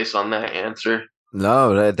the place on that answer.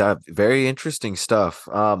 No, that very interesting stuff.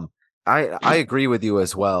 I agree with you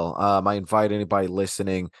as well. I invite anybody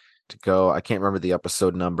listening to go. I can't remember the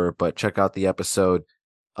episode number, but check out the episode.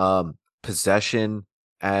 Possession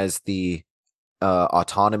as the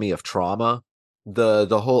autonomy of trauma.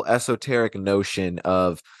 The whole esoteric notion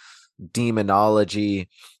of demonology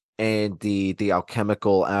and the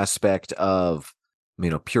alchemical aspect of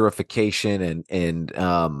purification and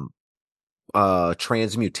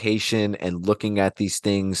transmutation, and looking at these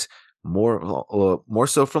things more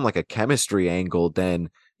so from like a chemistry angle than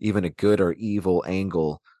even a good or evil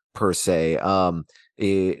angle per se.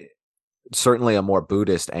 Certainly a more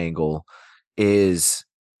Buddhist angle is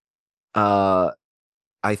I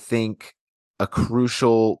think a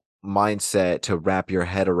crucial mindset to wrap your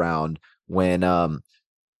head around when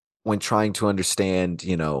trying to understand,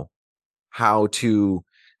 how to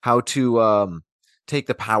take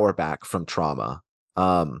the power back from trauma.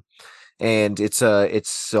 Um, and it's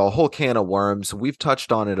a whole can of worms. We've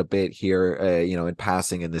touched on it a bit here, in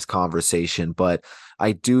passing in this conversation, but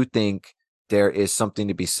I do think there is something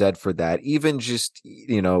to be said for that. Even just,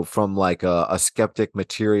 from like a skeptic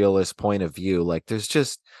materialist point of view, like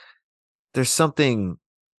there's something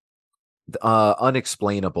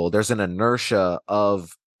unexplainable. There's an inertia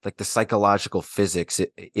of like the psychological physics,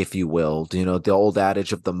 if you will. The old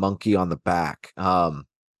adage of the monkey on the back.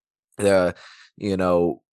 The you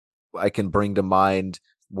know I can bring to mind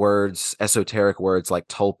esoteric words like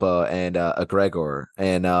tulpa and egregor,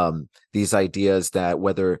 and these ideas that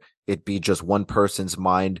whether it be just one person's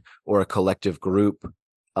mind or a collective group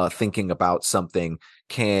thinking about something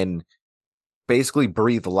can basically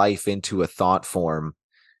breathe life into a thought form,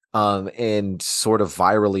 and sort of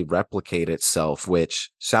virally replicate itself,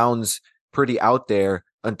 which sounds pretty out there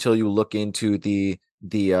until you look into the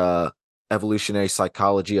evolutionary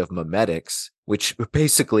psychology of memetics, which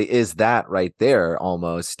basically is that right there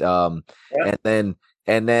almost. Yeah.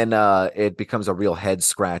 And then it becomes a real head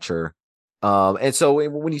scratcher. And so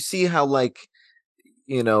when you see how, like,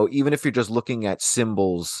 even if you're just looking at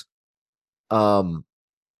symbols, um,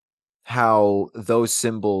 how those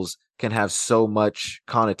symbols can have so much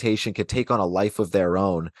connotation, can take on a life of their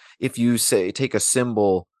own. If you say take a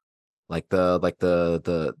symbol like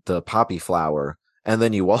the poppy flower, and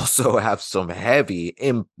then you also have some heavy,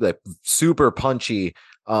 like super punchy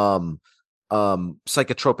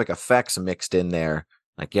psychotropic effects mixed in there,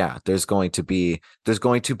 like, yeah, there's going to be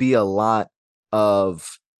a lot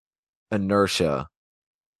of inertia,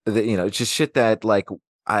 that, it's just shit that, like,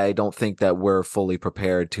 I don't think that we're fully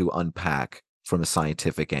prepared to unpack from a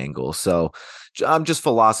scientific angle. So I'm just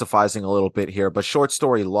philosophizing a little bit here, but short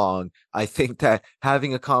story long, I think that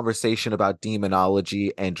having a conversation about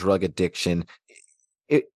demonology and drug addiction,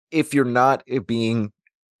 if you're not being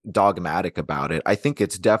dogmatic about it, I think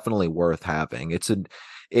it's definitely worth having. It's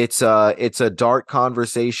a dark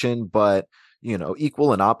conversation, but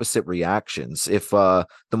equal and opposite reactions. If the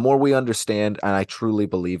more we understand, and I truly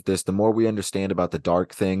believe this, the more we understand about the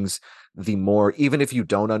dark things, the more, even if you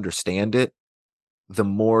don't understand it, the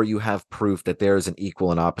more you have proof that there is an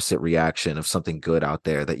equal and opposite reaction of something good out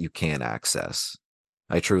there that you can access.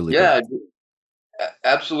 I truly believe. Yeah,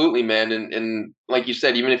 absolutely, man. And like you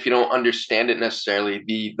said, even if you don't understand it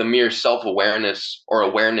necessarily, the mere self-awareness or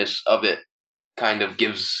awareness of it kind of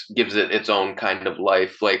gives it its own kind of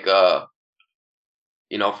life. Like for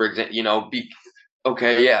example, be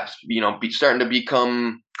okay, yeah, be starting to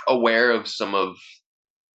become aware of some of,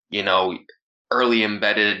 you know, early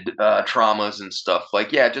embedded traumas and stuff.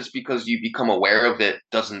 Like, yeah, just because you become aware of it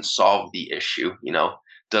doesn't solve the issue,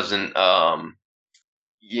 doesn't,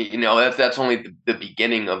 that's only the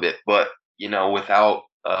beginning of it. But, without,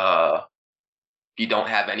 if you don't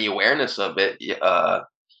have any awareness of it, you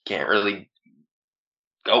can't really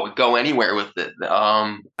go anywhere with it.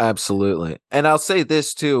 Absolutely. And I'll say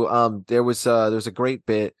this too. There's a great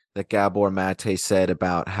bit that Gabor Mate said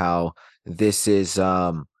about how this is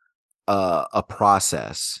a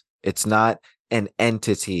process. It's not an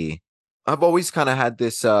entity. I've always kind of had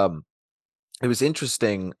this it was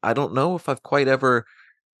interesting. I don't know if I've quite ever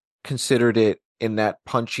considered it in that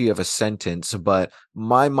punchy of a sentence, but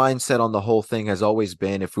my mindset on the whole thing has always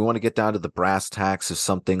been, if we want to get down to the brass tacks of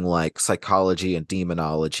something like psychology and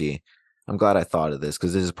demonology, I'm glad I thought of this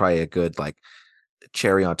because this is probably a good like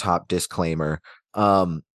cherry on top disclaimer.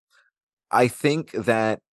 I think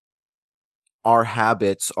that our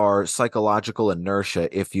habits are psychological inertia,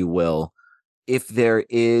 if you will. If there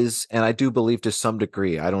is, and I do believe to some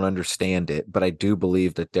degree, I don't understand it, but I do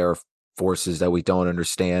believe that there are forces that we don't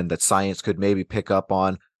understand that science could maybe pick up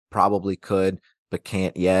on, probably could, but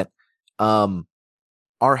can't yet.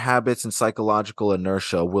 Our habits and psychological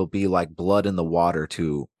inertia will be like blood in the water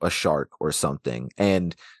to a shark or something.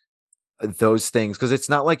 And those things, because it's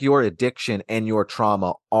not like your addiction and your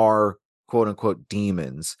trauma are quote unquote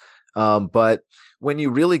demons. But when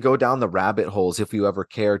you really go down the rabbit holes, if you ever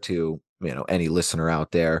care to, any listener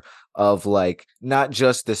out there, of like not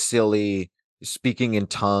just the silly speaking in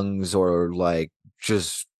tongues or like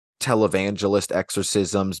just televangelist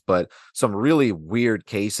exorcisms, but some really weird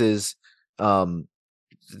cases.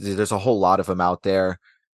 There's a whole lot of them out there.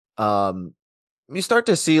 You start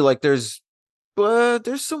to see like there's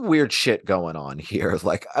some weird shit going on here.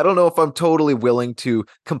 Like, I don't know if I'm totally willing to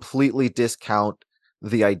completely discount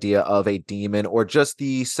the idea of a demon or just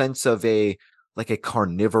the sense of a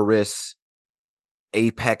carnivorous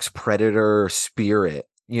apex predator spirit.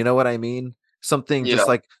 You know what I mean? Something just Yeah.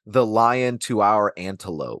 like the lion to our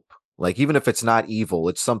antelope. Like, even if it's not evil,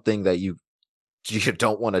 it's something that you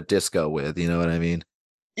don't want to disco with. You know what I mean?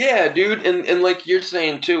 Yeah, dude, and like you're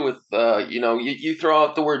saying too, with you throw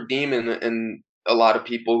out the word demon, and a lot of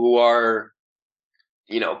people who are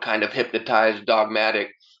kind of hypnotized, dogmatic,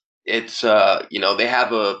 it's they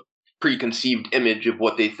have a preconceived image of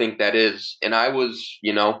what they think that is, and I was,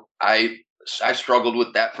 I struggled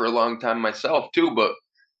with that for a long time myself too, but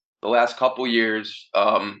the last couple years,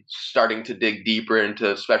 starting to dig deeper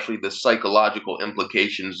into especially the psychological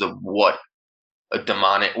implications of what a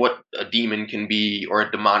demon can be, or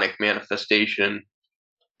a demonic manifestation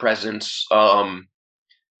presence.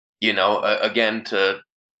 Again, to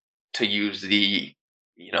use the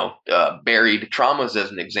buried traumas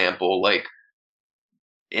as an example, like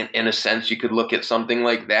in a sense you could look at something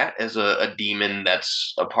like that as a demon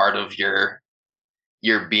that's a part of your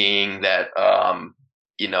being that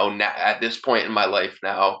at this point in my life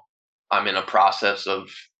now, I'm in a process of,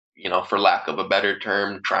 for lack of a better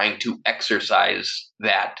term, trying to exercise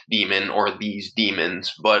that demon or these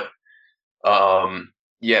demons. But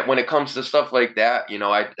yeah, when it comes to stuff like that,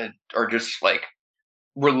 or just like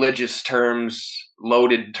religious terms,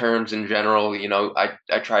 loaded terms in general,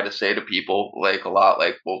 I try to say to people like a lot,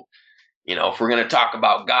 like, well, if we're going to talk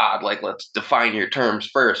about God, like, let's define your terms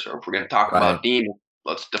first. Or if we're going to talk Right. about demons,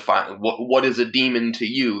 let's define what is a demon to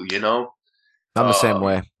you, I'm the same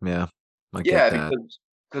way. Yeah. I get yeah, that.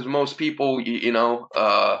 because most people,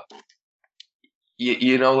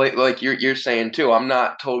 like you're saying too, I'm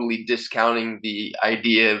not totally discounting the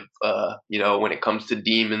idea of, when it comes to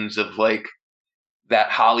demons, of like that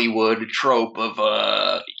Hollywood trope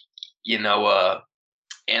of, you know, uh,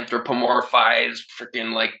 anthropomorphized,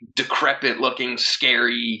 freaking like decrepit looking,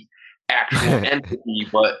 scary actual entity.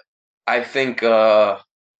 But I think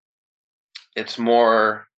it's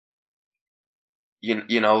more,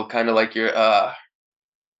 kind of like your,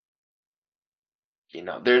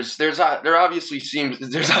 there obviously seems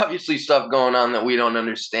there's obviously stuff going on that we don't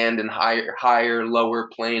understand in higher lower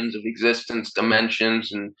planes of existence,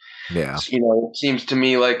 dimensions. And Yeah. it seems to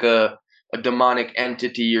me like a demonic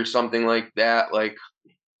entity or something like that. Like,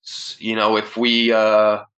 if we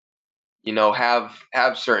have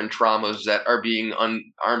certain traumas that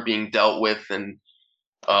aren't being dealt with, and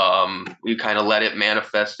we kind of let it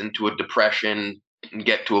manifest into a depression and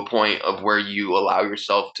get to a point of where you allow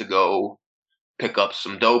yourself to go pick up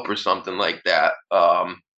some dope or something like that.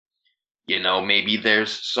 Maybe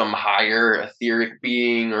there's some higher etheric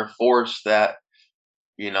being or force that,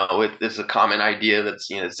 it is a common idea that's,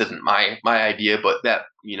 this isn't my idea, but that,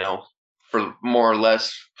 for more or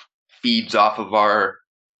less feeds off of our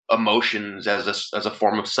emotions as a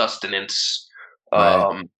form of sustenance,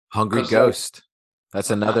 Right. Hungry 'Cause, like, Ghost. That's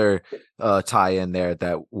another tie in there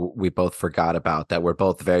that we both forgot about that we're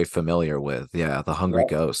both very familiar with. Yeah, the Hungry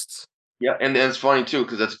yeah, Ghosts. yeah, and it's funny too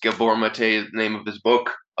because that's Gabor Mate's name of his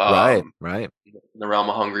book. Right, right. In the realm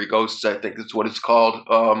of hungry ghosts, I think that's what it's called.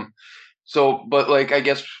 So, but like, I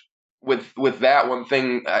guess with that one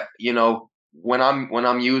thing, when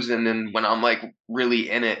I'm using and when I'm like really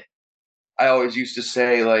in it, I always used to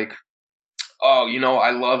say like, oh,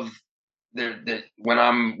 I love that when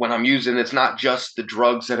I'm using, it's not just the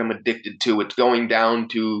drugs that I'm addicted to. It's going down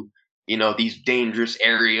to these dangerous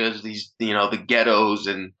areas, these the ghettos,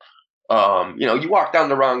 and you walk down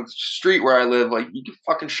the wrong street where I live, like you get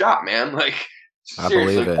fucking shot, man. Like I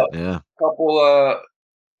seriously, believe it. Yeah. couple a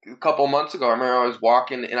couple months ago, I remember I was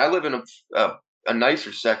walking, and I live in a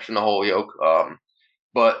nicer section of Holyoke.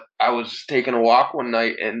 But I was taking a walk one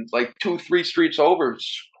night, and like 2, 3 streets over,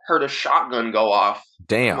 heard a shotgun go off. I'm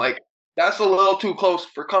Damn. like, that's a little too close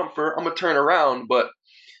for comfort. I'm gonna turn around. But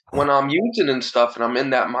when I'm using and stuff, and I'm in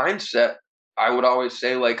that mindset, I would always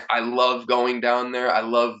say like, I love going down there. I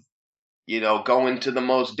love going to the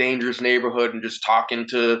most dangerous neighborhood and just talking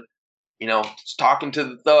to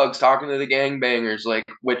the thugs, talking to the gangbangers, like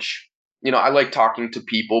which I like talking to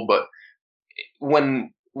people, but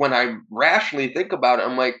when I rationally think about it,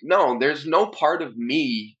 I'm like, no, there's no part of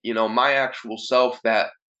me, my actual self that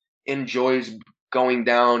enjoys going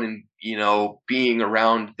down and being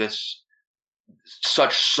around this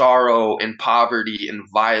such sorrow and poverty and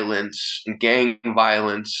violence and gang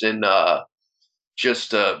violence and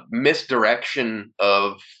just a misdirection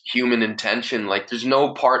of human intention. Like there's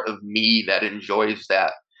no part of me that enjoys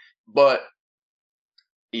that. But,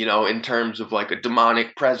 in terms of like a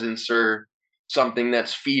demonic presence or something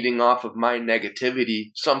that's feeding off of my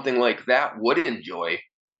negativity, something like that would enjoy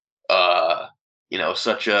uh,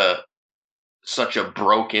 such a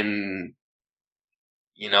broken,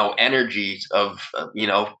 energy of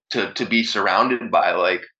to be surrounded by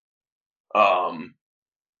like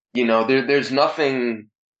there's nothing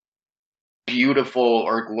beautiful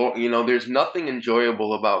or there's nothing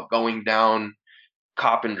enjoyable about going down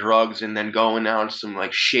copping drugs and then going down some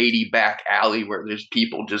like shady back alley where there's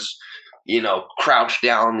people just crouched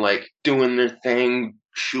down like doing their thing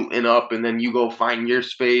shooting up, and then you go find your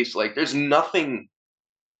space. Like there's nothing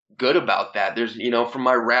good about that. There's from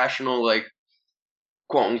my rational, like,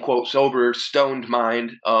 quote unquote sober stoned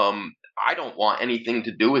mind, I don't want anything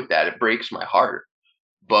to do with that. It breaks my heart.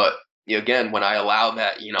 But again, when I allow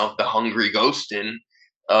that, the hungry ghost in,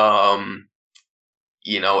 um,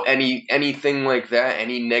 anything like that,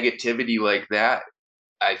 any negativity like that,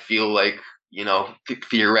 I feel like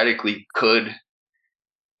theoretically could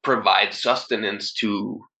provide sustenance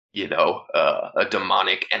to a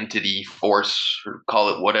demonic entity, force, or call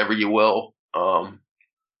it whatever you will. I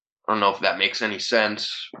don't know if that makes any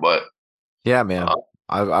sense, but Yeah, man. uh,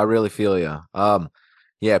 I really feel you.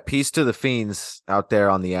 Yeah, peace to the fiends out there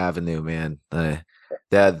on the avenue, man.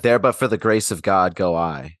 That there, but for the grace of God go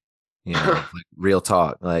I. Like real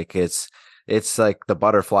talk. Like it's like the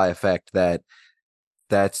butterfly effect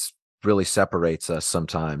that's really separates us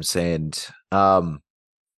sometimes. And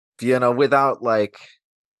without like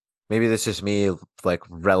maybe this is me like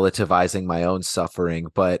relativizing my own suffering,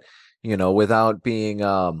 but without being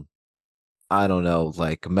I don't know,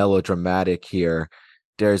 like melodramatic here,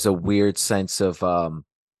 there's a weird sense of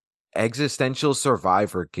existential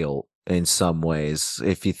survivor guilt in some ways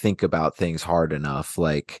if you think about things hard enough.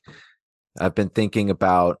 Like I've been thinking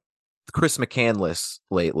about Chris McCandless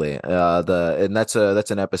lately. And that's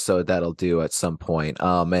an episode that'll do at some point.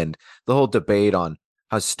 And the whole debate on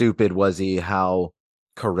how stupid was he, how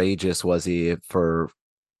courageous was he, for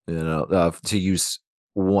to use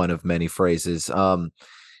one of many phrases.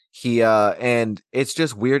 He and it's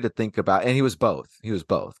just weird to think about, and he was both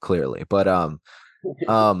clearly, but um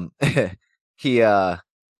he can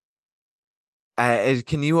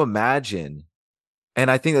you imagine,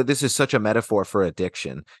 and I think that this is such a metaphor for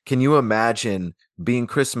addiction. Can you imagine being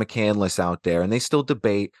Chris McCandless out there? And they still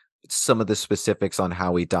debate some of the specifics on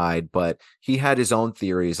how he died, but he had his own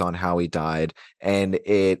theories on how he died. And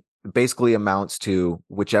it basically amounts to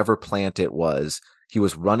whichever plant it was. He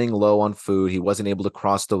was running low on food. He wasn't able to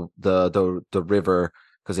cross the river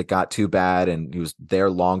because it got too bad. And he was there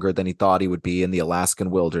longer than he thought he would be in the Alaskan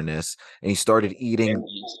wilderness. And he started eating.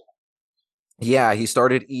 Yeah, he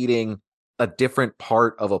started eating a different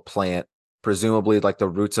part of a plant, presumably like the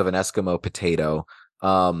roots of an Eskimo potato.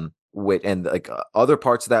 And like other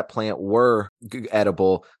parts of that plant were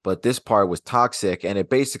edible, but this part was toxic, and it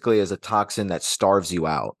basically is a toxin that starves you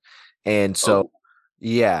out. And so, oh,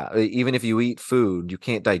 Yeah, even if you eat food, you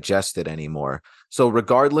can't digest it anymore. So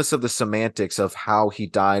regardless of the semantics of how he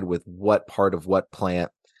died with what part of what plant,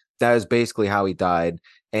 that is basically how he died.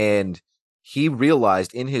 And he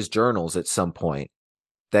realized in his journals at some point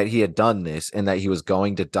that he had done this and that he was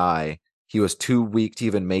going to die. He was too weak to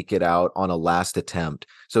even make it out on a last attempt.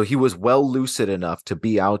 So he was well lucid enough to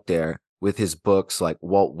be out there with his books like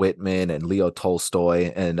Walt Whitman and Leo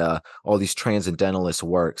Tolstoy and all these transcendentalist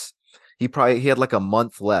works. He had like a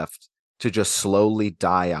month left to just slowly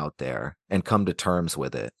die out there and come to terms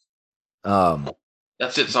with it.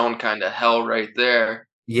 That's its own kind of hell right there.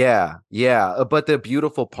 Yeah, yeah. But the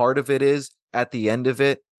beautiful part of it is at the end of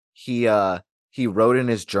it, he wrote in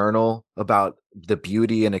his journal about the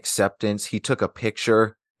beauty and acceptance. He took a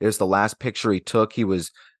picture. It was the last picture he took. He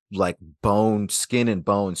was like bone, skin and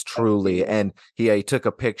bones, truly. And he took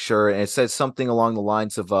a picture and it said something along the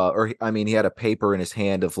lines of he had a paper in his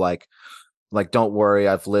hand of like don't worry,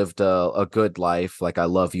 I've lived a good life, like I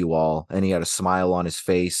love you all. And he had a smile on his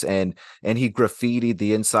face, and he graffitied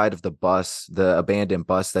the inside of the bus, the abandoned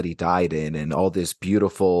bus that he died in, and all this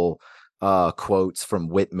beautiful quotes from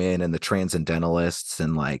Whitman and the transcendentalists.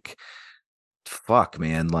 And like, fuck,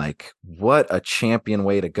 man, like what a champion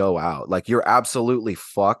way to go out. Like you're absolutely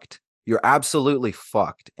fucked,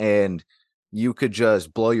 and you could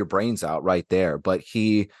just blow your brains out right there. But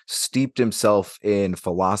he steeped himself in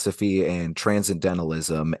philosophy and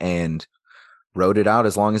transcendentalism and wrote it out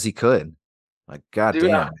as long as he could. Like, Dude,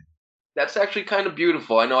 goddamn. that's actually kind of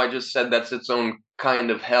beautiful. I know I just said that's its own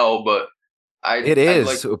kind of hell, but It I'd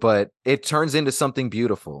like is, but it turns into something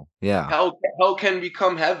beautiful. Yeah. hell can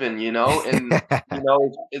become heaven, you know, and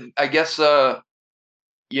I guess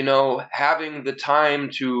having the time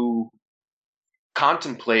to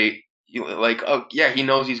contemplate, like, oh yeah, he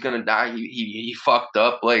knows he's gonna die. He fucked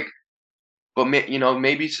up, like, but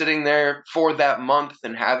maybe sitting there for that month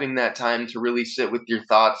and having that time to really sit with your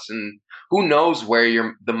thoughts, and who knows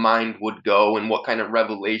where the mind would go and what kind of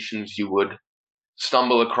revelations you would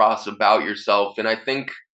stumble across about yourself. And I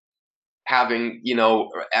think having,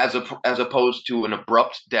 as opposed to an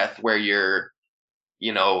abrupt death where you're,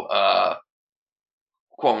 you know, uh,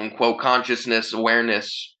 quote unquote consciousness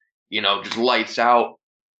awareness, just lights out.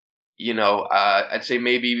 I'd say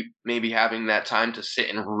maybe having that time to sit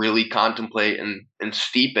and really contemplate and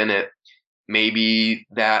steep in it. Maybe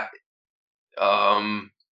that,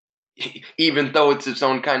 um, even though it's its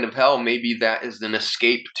own kind of hell, maybe that is an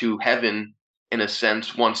escape to heaven in a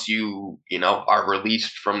sense. Once you are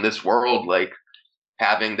released from this world, like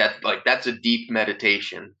having that, like that's a deep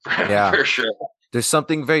meditation Yeah. for sure. There's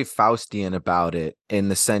something very Faustian about it in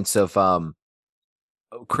the sense of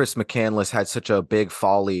Chris McCandless had such a big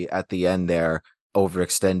folly at the end there,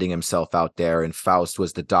 overextending himself out there, and Faust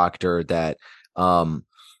was the doctor that um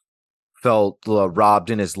felt robbed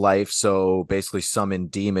in his life, so basically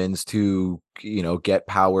summoned demons to get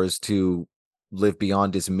powers to live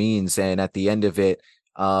beyond his means. And at the end of it,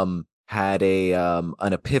 had a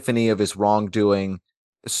an epiphany of his wrongdoing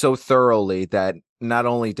so thoroughly that not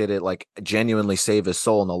only did it like genuinely save his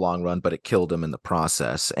soul in the long run, but it killed him in the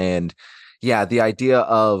process. And yeah, the idea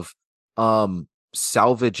of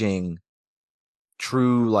salvaging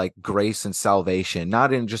true like grace and salvation,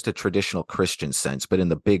 not in just a traditional Christian sense, but in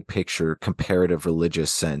the big picture comparative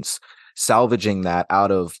religious sense, salvaging that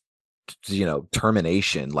out of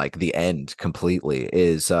termination, like the end completely,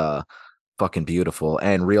 is fucking beautiful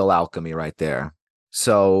and real alchemy right there.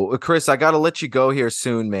 So Chris, I gotta let you go here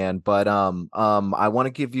soon, man, but I want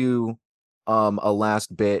to give you a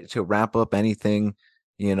last bit to wrap up anything,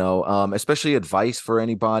 especially advice for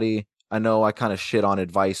anybody. I know I kind of shit on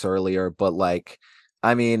advice earlier, but like,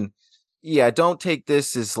 I mean, yeah, don't take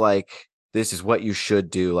this as like this is what you should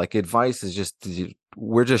do. Like, advice is just,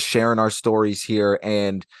 we're just sharing our stories here,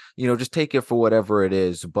 and just take it for whatever it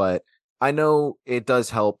is. But I know it does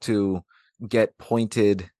help to get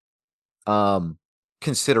pointed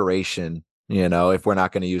consideration, if we're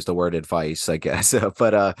not going to use the word advice, I guess.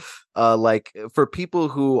 But like for people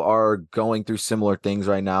who are going through similar things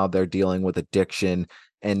right now, they're dealing with addiction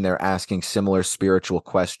and they're asking similar spiritual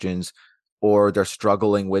questions, or they're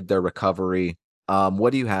struggling with their recovery,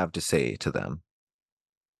 what do you have to say to them?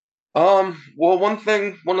 Well, one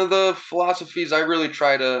of the philosophies I really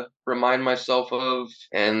try to remind myself of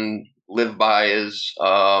and live by is,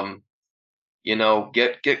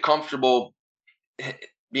 get comfortable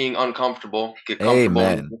being uncomfortable, get comfortable in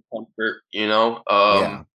Amen. discomfort.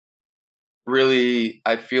 Yeah. Really,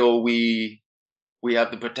 I feel we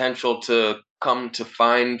have the potential to come to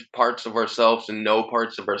find parts of ourselves and know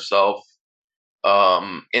parts of ourselves,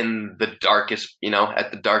 in the darkest,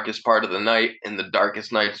 at the darkest part of the night, in the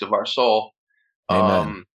darkest nights of our soul.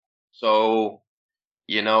 Amen. So,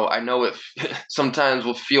 I know it sometimes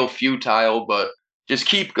will feel futile, but just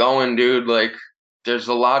keep going, dude. Like there's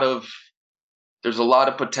a lot of there's a lot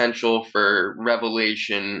of potential for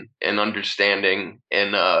revelation and understanding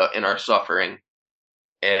in our suffering,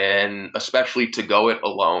 and especially to go it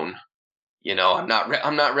alone. I'm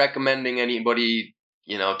not recommending anybody,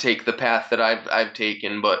 take the path that I've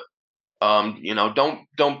taken, but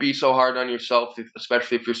don't be so hard on yourself,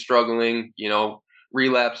 especially if you're struggling.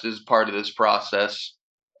 Relapse is part of this process.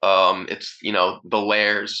 It's the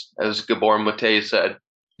layers, as Gabor Mate said.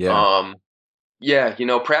 Yeah. Um, yeah,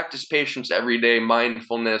 practice patience every day,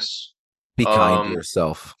 mindfulness. Be kind to Um,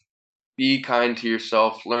 yourself. be kind to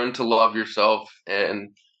yourself. Learn to love yourself, and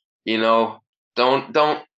you know, don't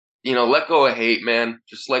let go of hate, man.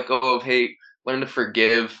 Just let go of hate. Learn to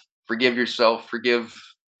forgive. Forgive yourself. Forgive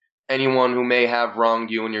anyone who may have wronged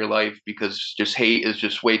you in your life, because just hate is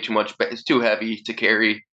just way too much. It's too heavy to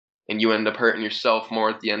carry, and you end up hurting yourself more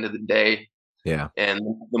at the end of the day. Yeah. And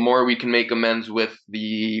the more we can make amends with,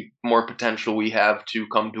 the more potential we have to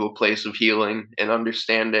come to a place of healing and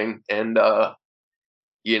understanding. And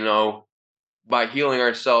you know, by healing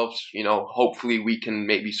ourselves, hopefully we can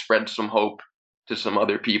maybe spread some hope to some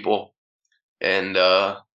other people, and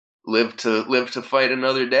live to fight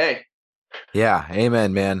another day. Yeah.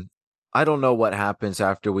 Amen, man. I don't know what happens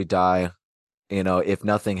after we die. If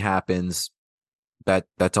nothing happens,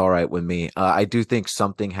 that's all right with me. I do think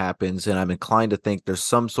something happens, and I'm inclined to think there's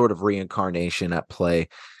some sort of reincarnation at play.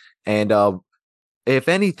 And if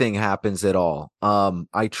anything happens at all,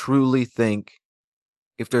 I truly think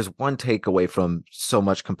if there's one takeaway from so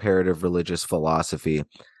much comparative religious philosophy,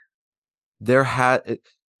 there had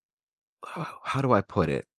how do I put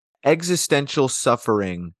it? Existential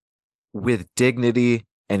suffering with dignity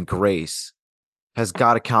and grace has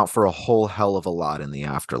got to count for a whole hell of a lot in the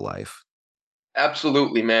afterlife.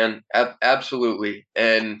 Absolutely, man. Absolutely.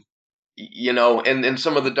 And in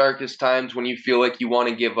some of the darkest times when you feel like you want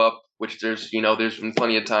to give up, which there's been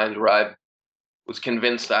plenty of times where I was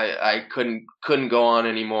convinced I couldn't go on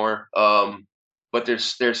anymore. But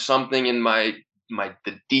there's something in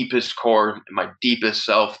the deepest core, my deepest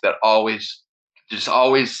self, that always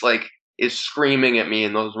like is screaming at me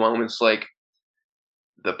in those moments, like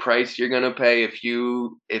the price you're gonna pay if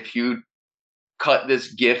you cut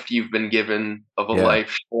this gift you've been given of a Yeah,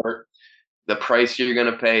 life short. The price you're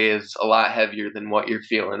gonna pay is a lot heavier than what you're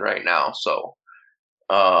feeling right now. So,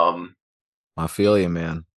 um, I feel you,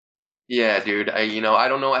 man. yeah, dude. I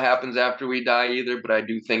don't know what happens after we die either, but I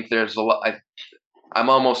do think there's a lot. I'm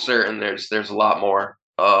almost certain there's a lot more.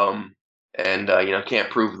 And can't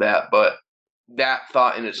prove that, but that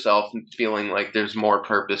thought in itself, and feeling like there's more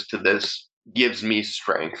purpose to this, gives me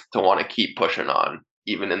strength to want to keep pushing on,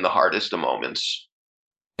 even in the hardest of moments.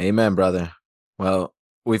 Amen, brother. Well,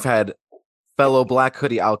 we've had fellow Black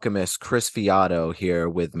Hoodie alchemist Chris Fiato here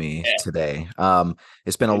with me today. It's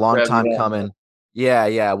been a Thanks for long having time me on. coming.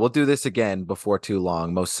 Yeah, we'll do this again before too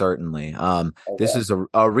long, most certainly. This Okay. is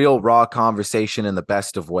a real raw conversation in the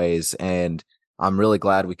best of ways, and I'm really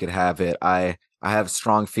glad we could have it. I have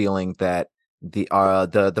strong feeling that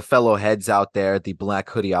the fellow heads out there, the Black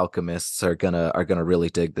Hoodie alchemists, are gonna really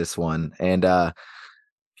dig this one. And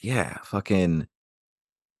yeah, fucking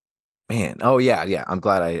man. Oh yeah. I'm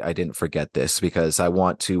glad I didn't forget this, because I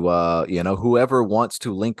want to whoever wants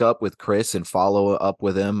to link up with Chris and follow up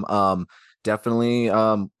with him, definitely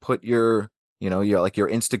put your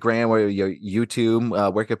Instagram or your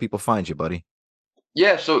YouTube. Where can people find you, buddy?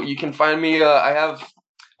 Yeah, so you can find me.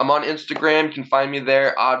 I'm on Instagram. You can find me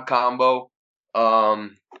there. Odd Combo.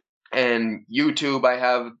 Um, and YouTube, I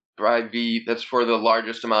have Thrive V. That's where the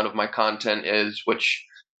largest amount of my content is, which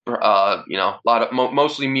a lot of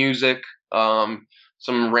mostly music,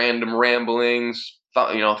 some random ramblings,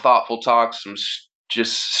 thoughtful talks,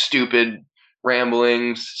 just stupid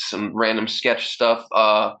ramblings, some random sketch stuff.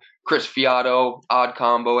 Chris Fiato, Odd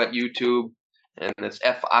Combo at YouTube, and it's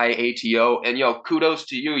Fiato. And kudos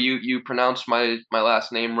to you. You pronounced my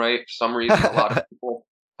last name right. For some reason, a lot of people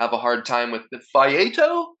have a hard time with the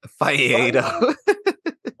Fiato. Fiato.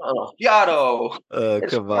 Oh, Fiato.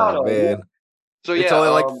 It's Come on, Fiato. Yeah. man. So It's yeah, only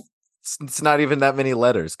like it's not even that many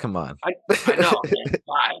letters. Come on. I know, man.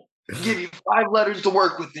 Five. Give you 5 letters to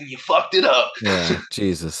work with, and you fucked it up. Yeah,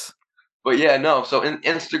 Jesus. But yeah, no. So in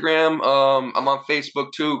Instagram, I'm on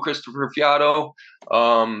Facebook too, Christopher Fiato.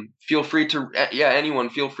 Feel free to, anyone,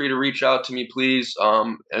 feel free to reach out to me, please.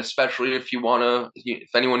 Especially if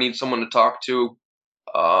anyone needs someone to talk to,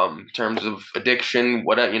 in terms of addiction.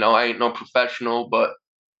 I ain't no professional, but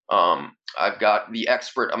I've got the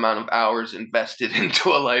expert amount of hours invested into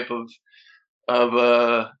a life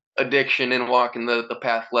of addiction and walking the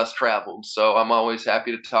path less traveled. So I'm always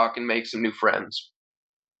happy to talk and make some new friends.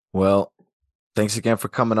 Well, thanks again for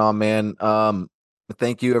coming on, man.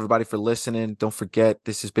 Thank you everybody for listening. Don't forget,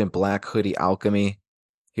 this has been Black Hoodie Alchemy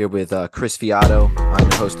here with Chris Fiato. I'm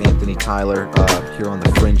your host, Anthony Tyler, here on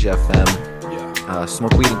the Fringe FM.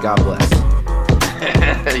 Smoke weed and God bless.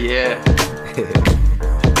 Yeah.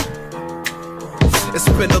 It's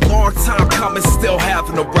been a long time coming, still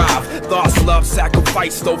haven't arrived. Thoughts, love,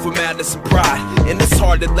 sacrificed over madness and pride. And it's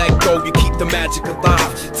hard to let go, you keep the magic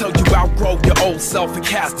alive. Till you outgrow your old self and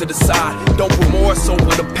cast it aside. Don't remorse over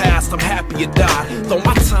the past, I'm happy you died. Though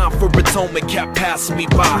my time for atonement kept passing me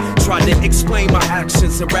by. Tried to explain my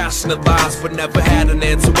actions and rationalize, but never had an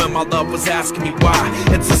answer when my love was asking me why.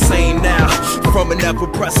 It's the same now, from an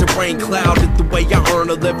ever-present rain cloud. It's the way I earn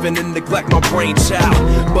a living and neglect my brain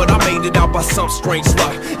child. But I made it out by some strange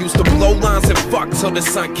luck. Used to blow lines and fuck till the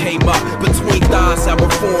sun came up. Between thighs that were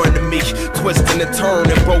foreign to me, twisting and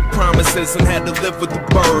turning, broke promises and had to live with the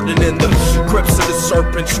burden. In the grips of the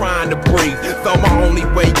serpent trying to breathe, felt my only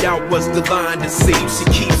way out was the line to see. She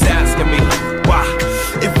keeps asking me why.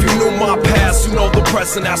 If you knew my past, you know the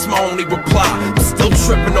present, that's my only reply. I'm still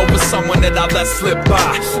tripping over someone that I let slip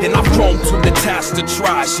by, and I've grown too detached to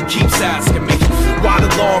try. She keeps asking me why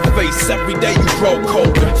the long face, every day you grow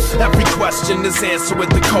colder. Every question is answered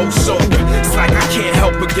with the cold shoulder. It's like I can't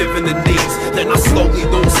help but giving the knees. Then I slowly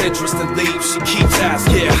lose interest and leave. She keeps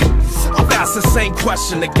asking, I've asked the same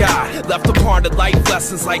question to God. Left a part of life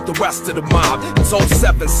lessons like the rest of the mob. It's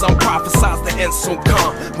 07, some prophesied the end soon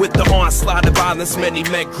come. With the onslaught of violence, many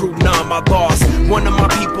men grew numb. I lost one of my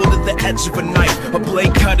people to the edge of a knife. A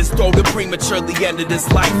blade cut his throat and prematurely ended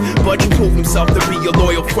his life. But he proved himself to be a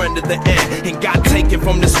loyal friend to the end, and got taken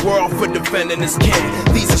from this world for defending his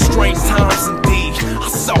kin. These are strange times indeed. I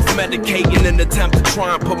self-medicate in an attempt to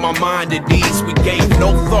try and put my mind at ease. We gave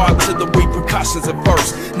no thought to the repercussions at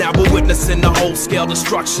first. Now we're witnessing the whole-scale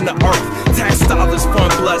destruction of Earth. Tax dollars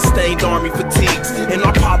fund blood-stained army fatigues, and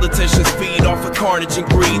our politicians feed off of carnage and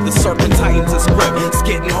greed. The serpent tightens its grip, it's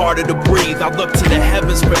getting harder to breathe. I look to the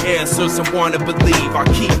heavens for answers and want to believe. I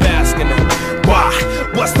keep asking them, why?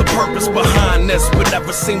 What's the purpose behind this? But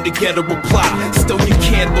never seem to get a reply. Still you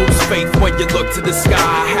can't lose faith when you look to the sky.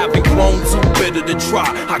 I haven't grown too bitter to try.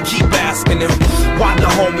 I keep asking him, why the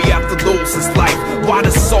homie have to lose his life? Why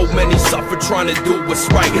do so many suffer trying to do what's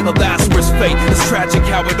right? A Lazarus fate, it's tragic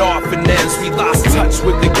how it often ends. We lost touch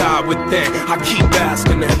with the God within. I keep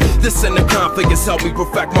asking him, this inner conflict has helped me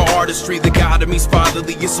perfect my artistry. The God of me's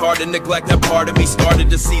fatherly, it's hard to neglect that part of me. Started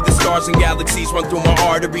to see the stars and galaxies run through my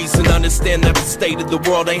arteries, and understand that the state of the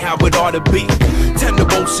world ain't how it ought to be. Tender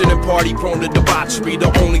bullshit and party prone to debauchery.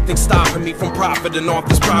 The only thing stopping me from profiting off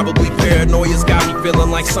is probably paranoia's got me feeling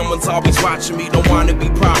like someone's always watching me. Don't wanna be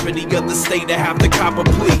property of the state to have to cop a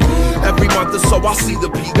plea. Every month or so I see the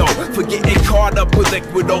PO for getting caught up with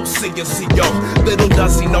liquid OC and CO. Little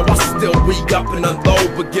does he know I still re-up and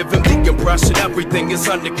unload, but give him the impression everything is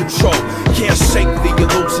under control. Can't shake the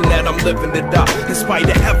illusion that I'm living it up, in spite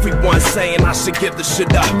of everyone saying I should give the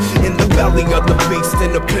shit up. In the belly of the beast,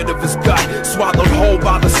 in the pit of his gut, swallowed whole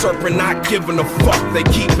by the serpent, not giving a fuck. They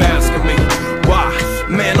keep asking me why.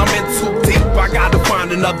 Man, I'm in too deep, I gotta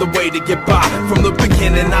find another way to get by. From the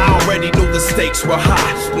beginning I already knew the stakes were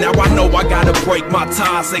high. Now I know I gotta break my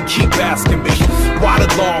ties. They keep asking me why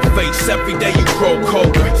the long face, every day you grow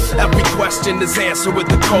colder. Every question is answered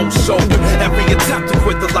with a cold shoulder. Every attempt to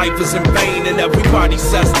quit the life is in vain, and everybody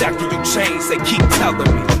says that can you change. They keep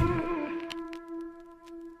telling me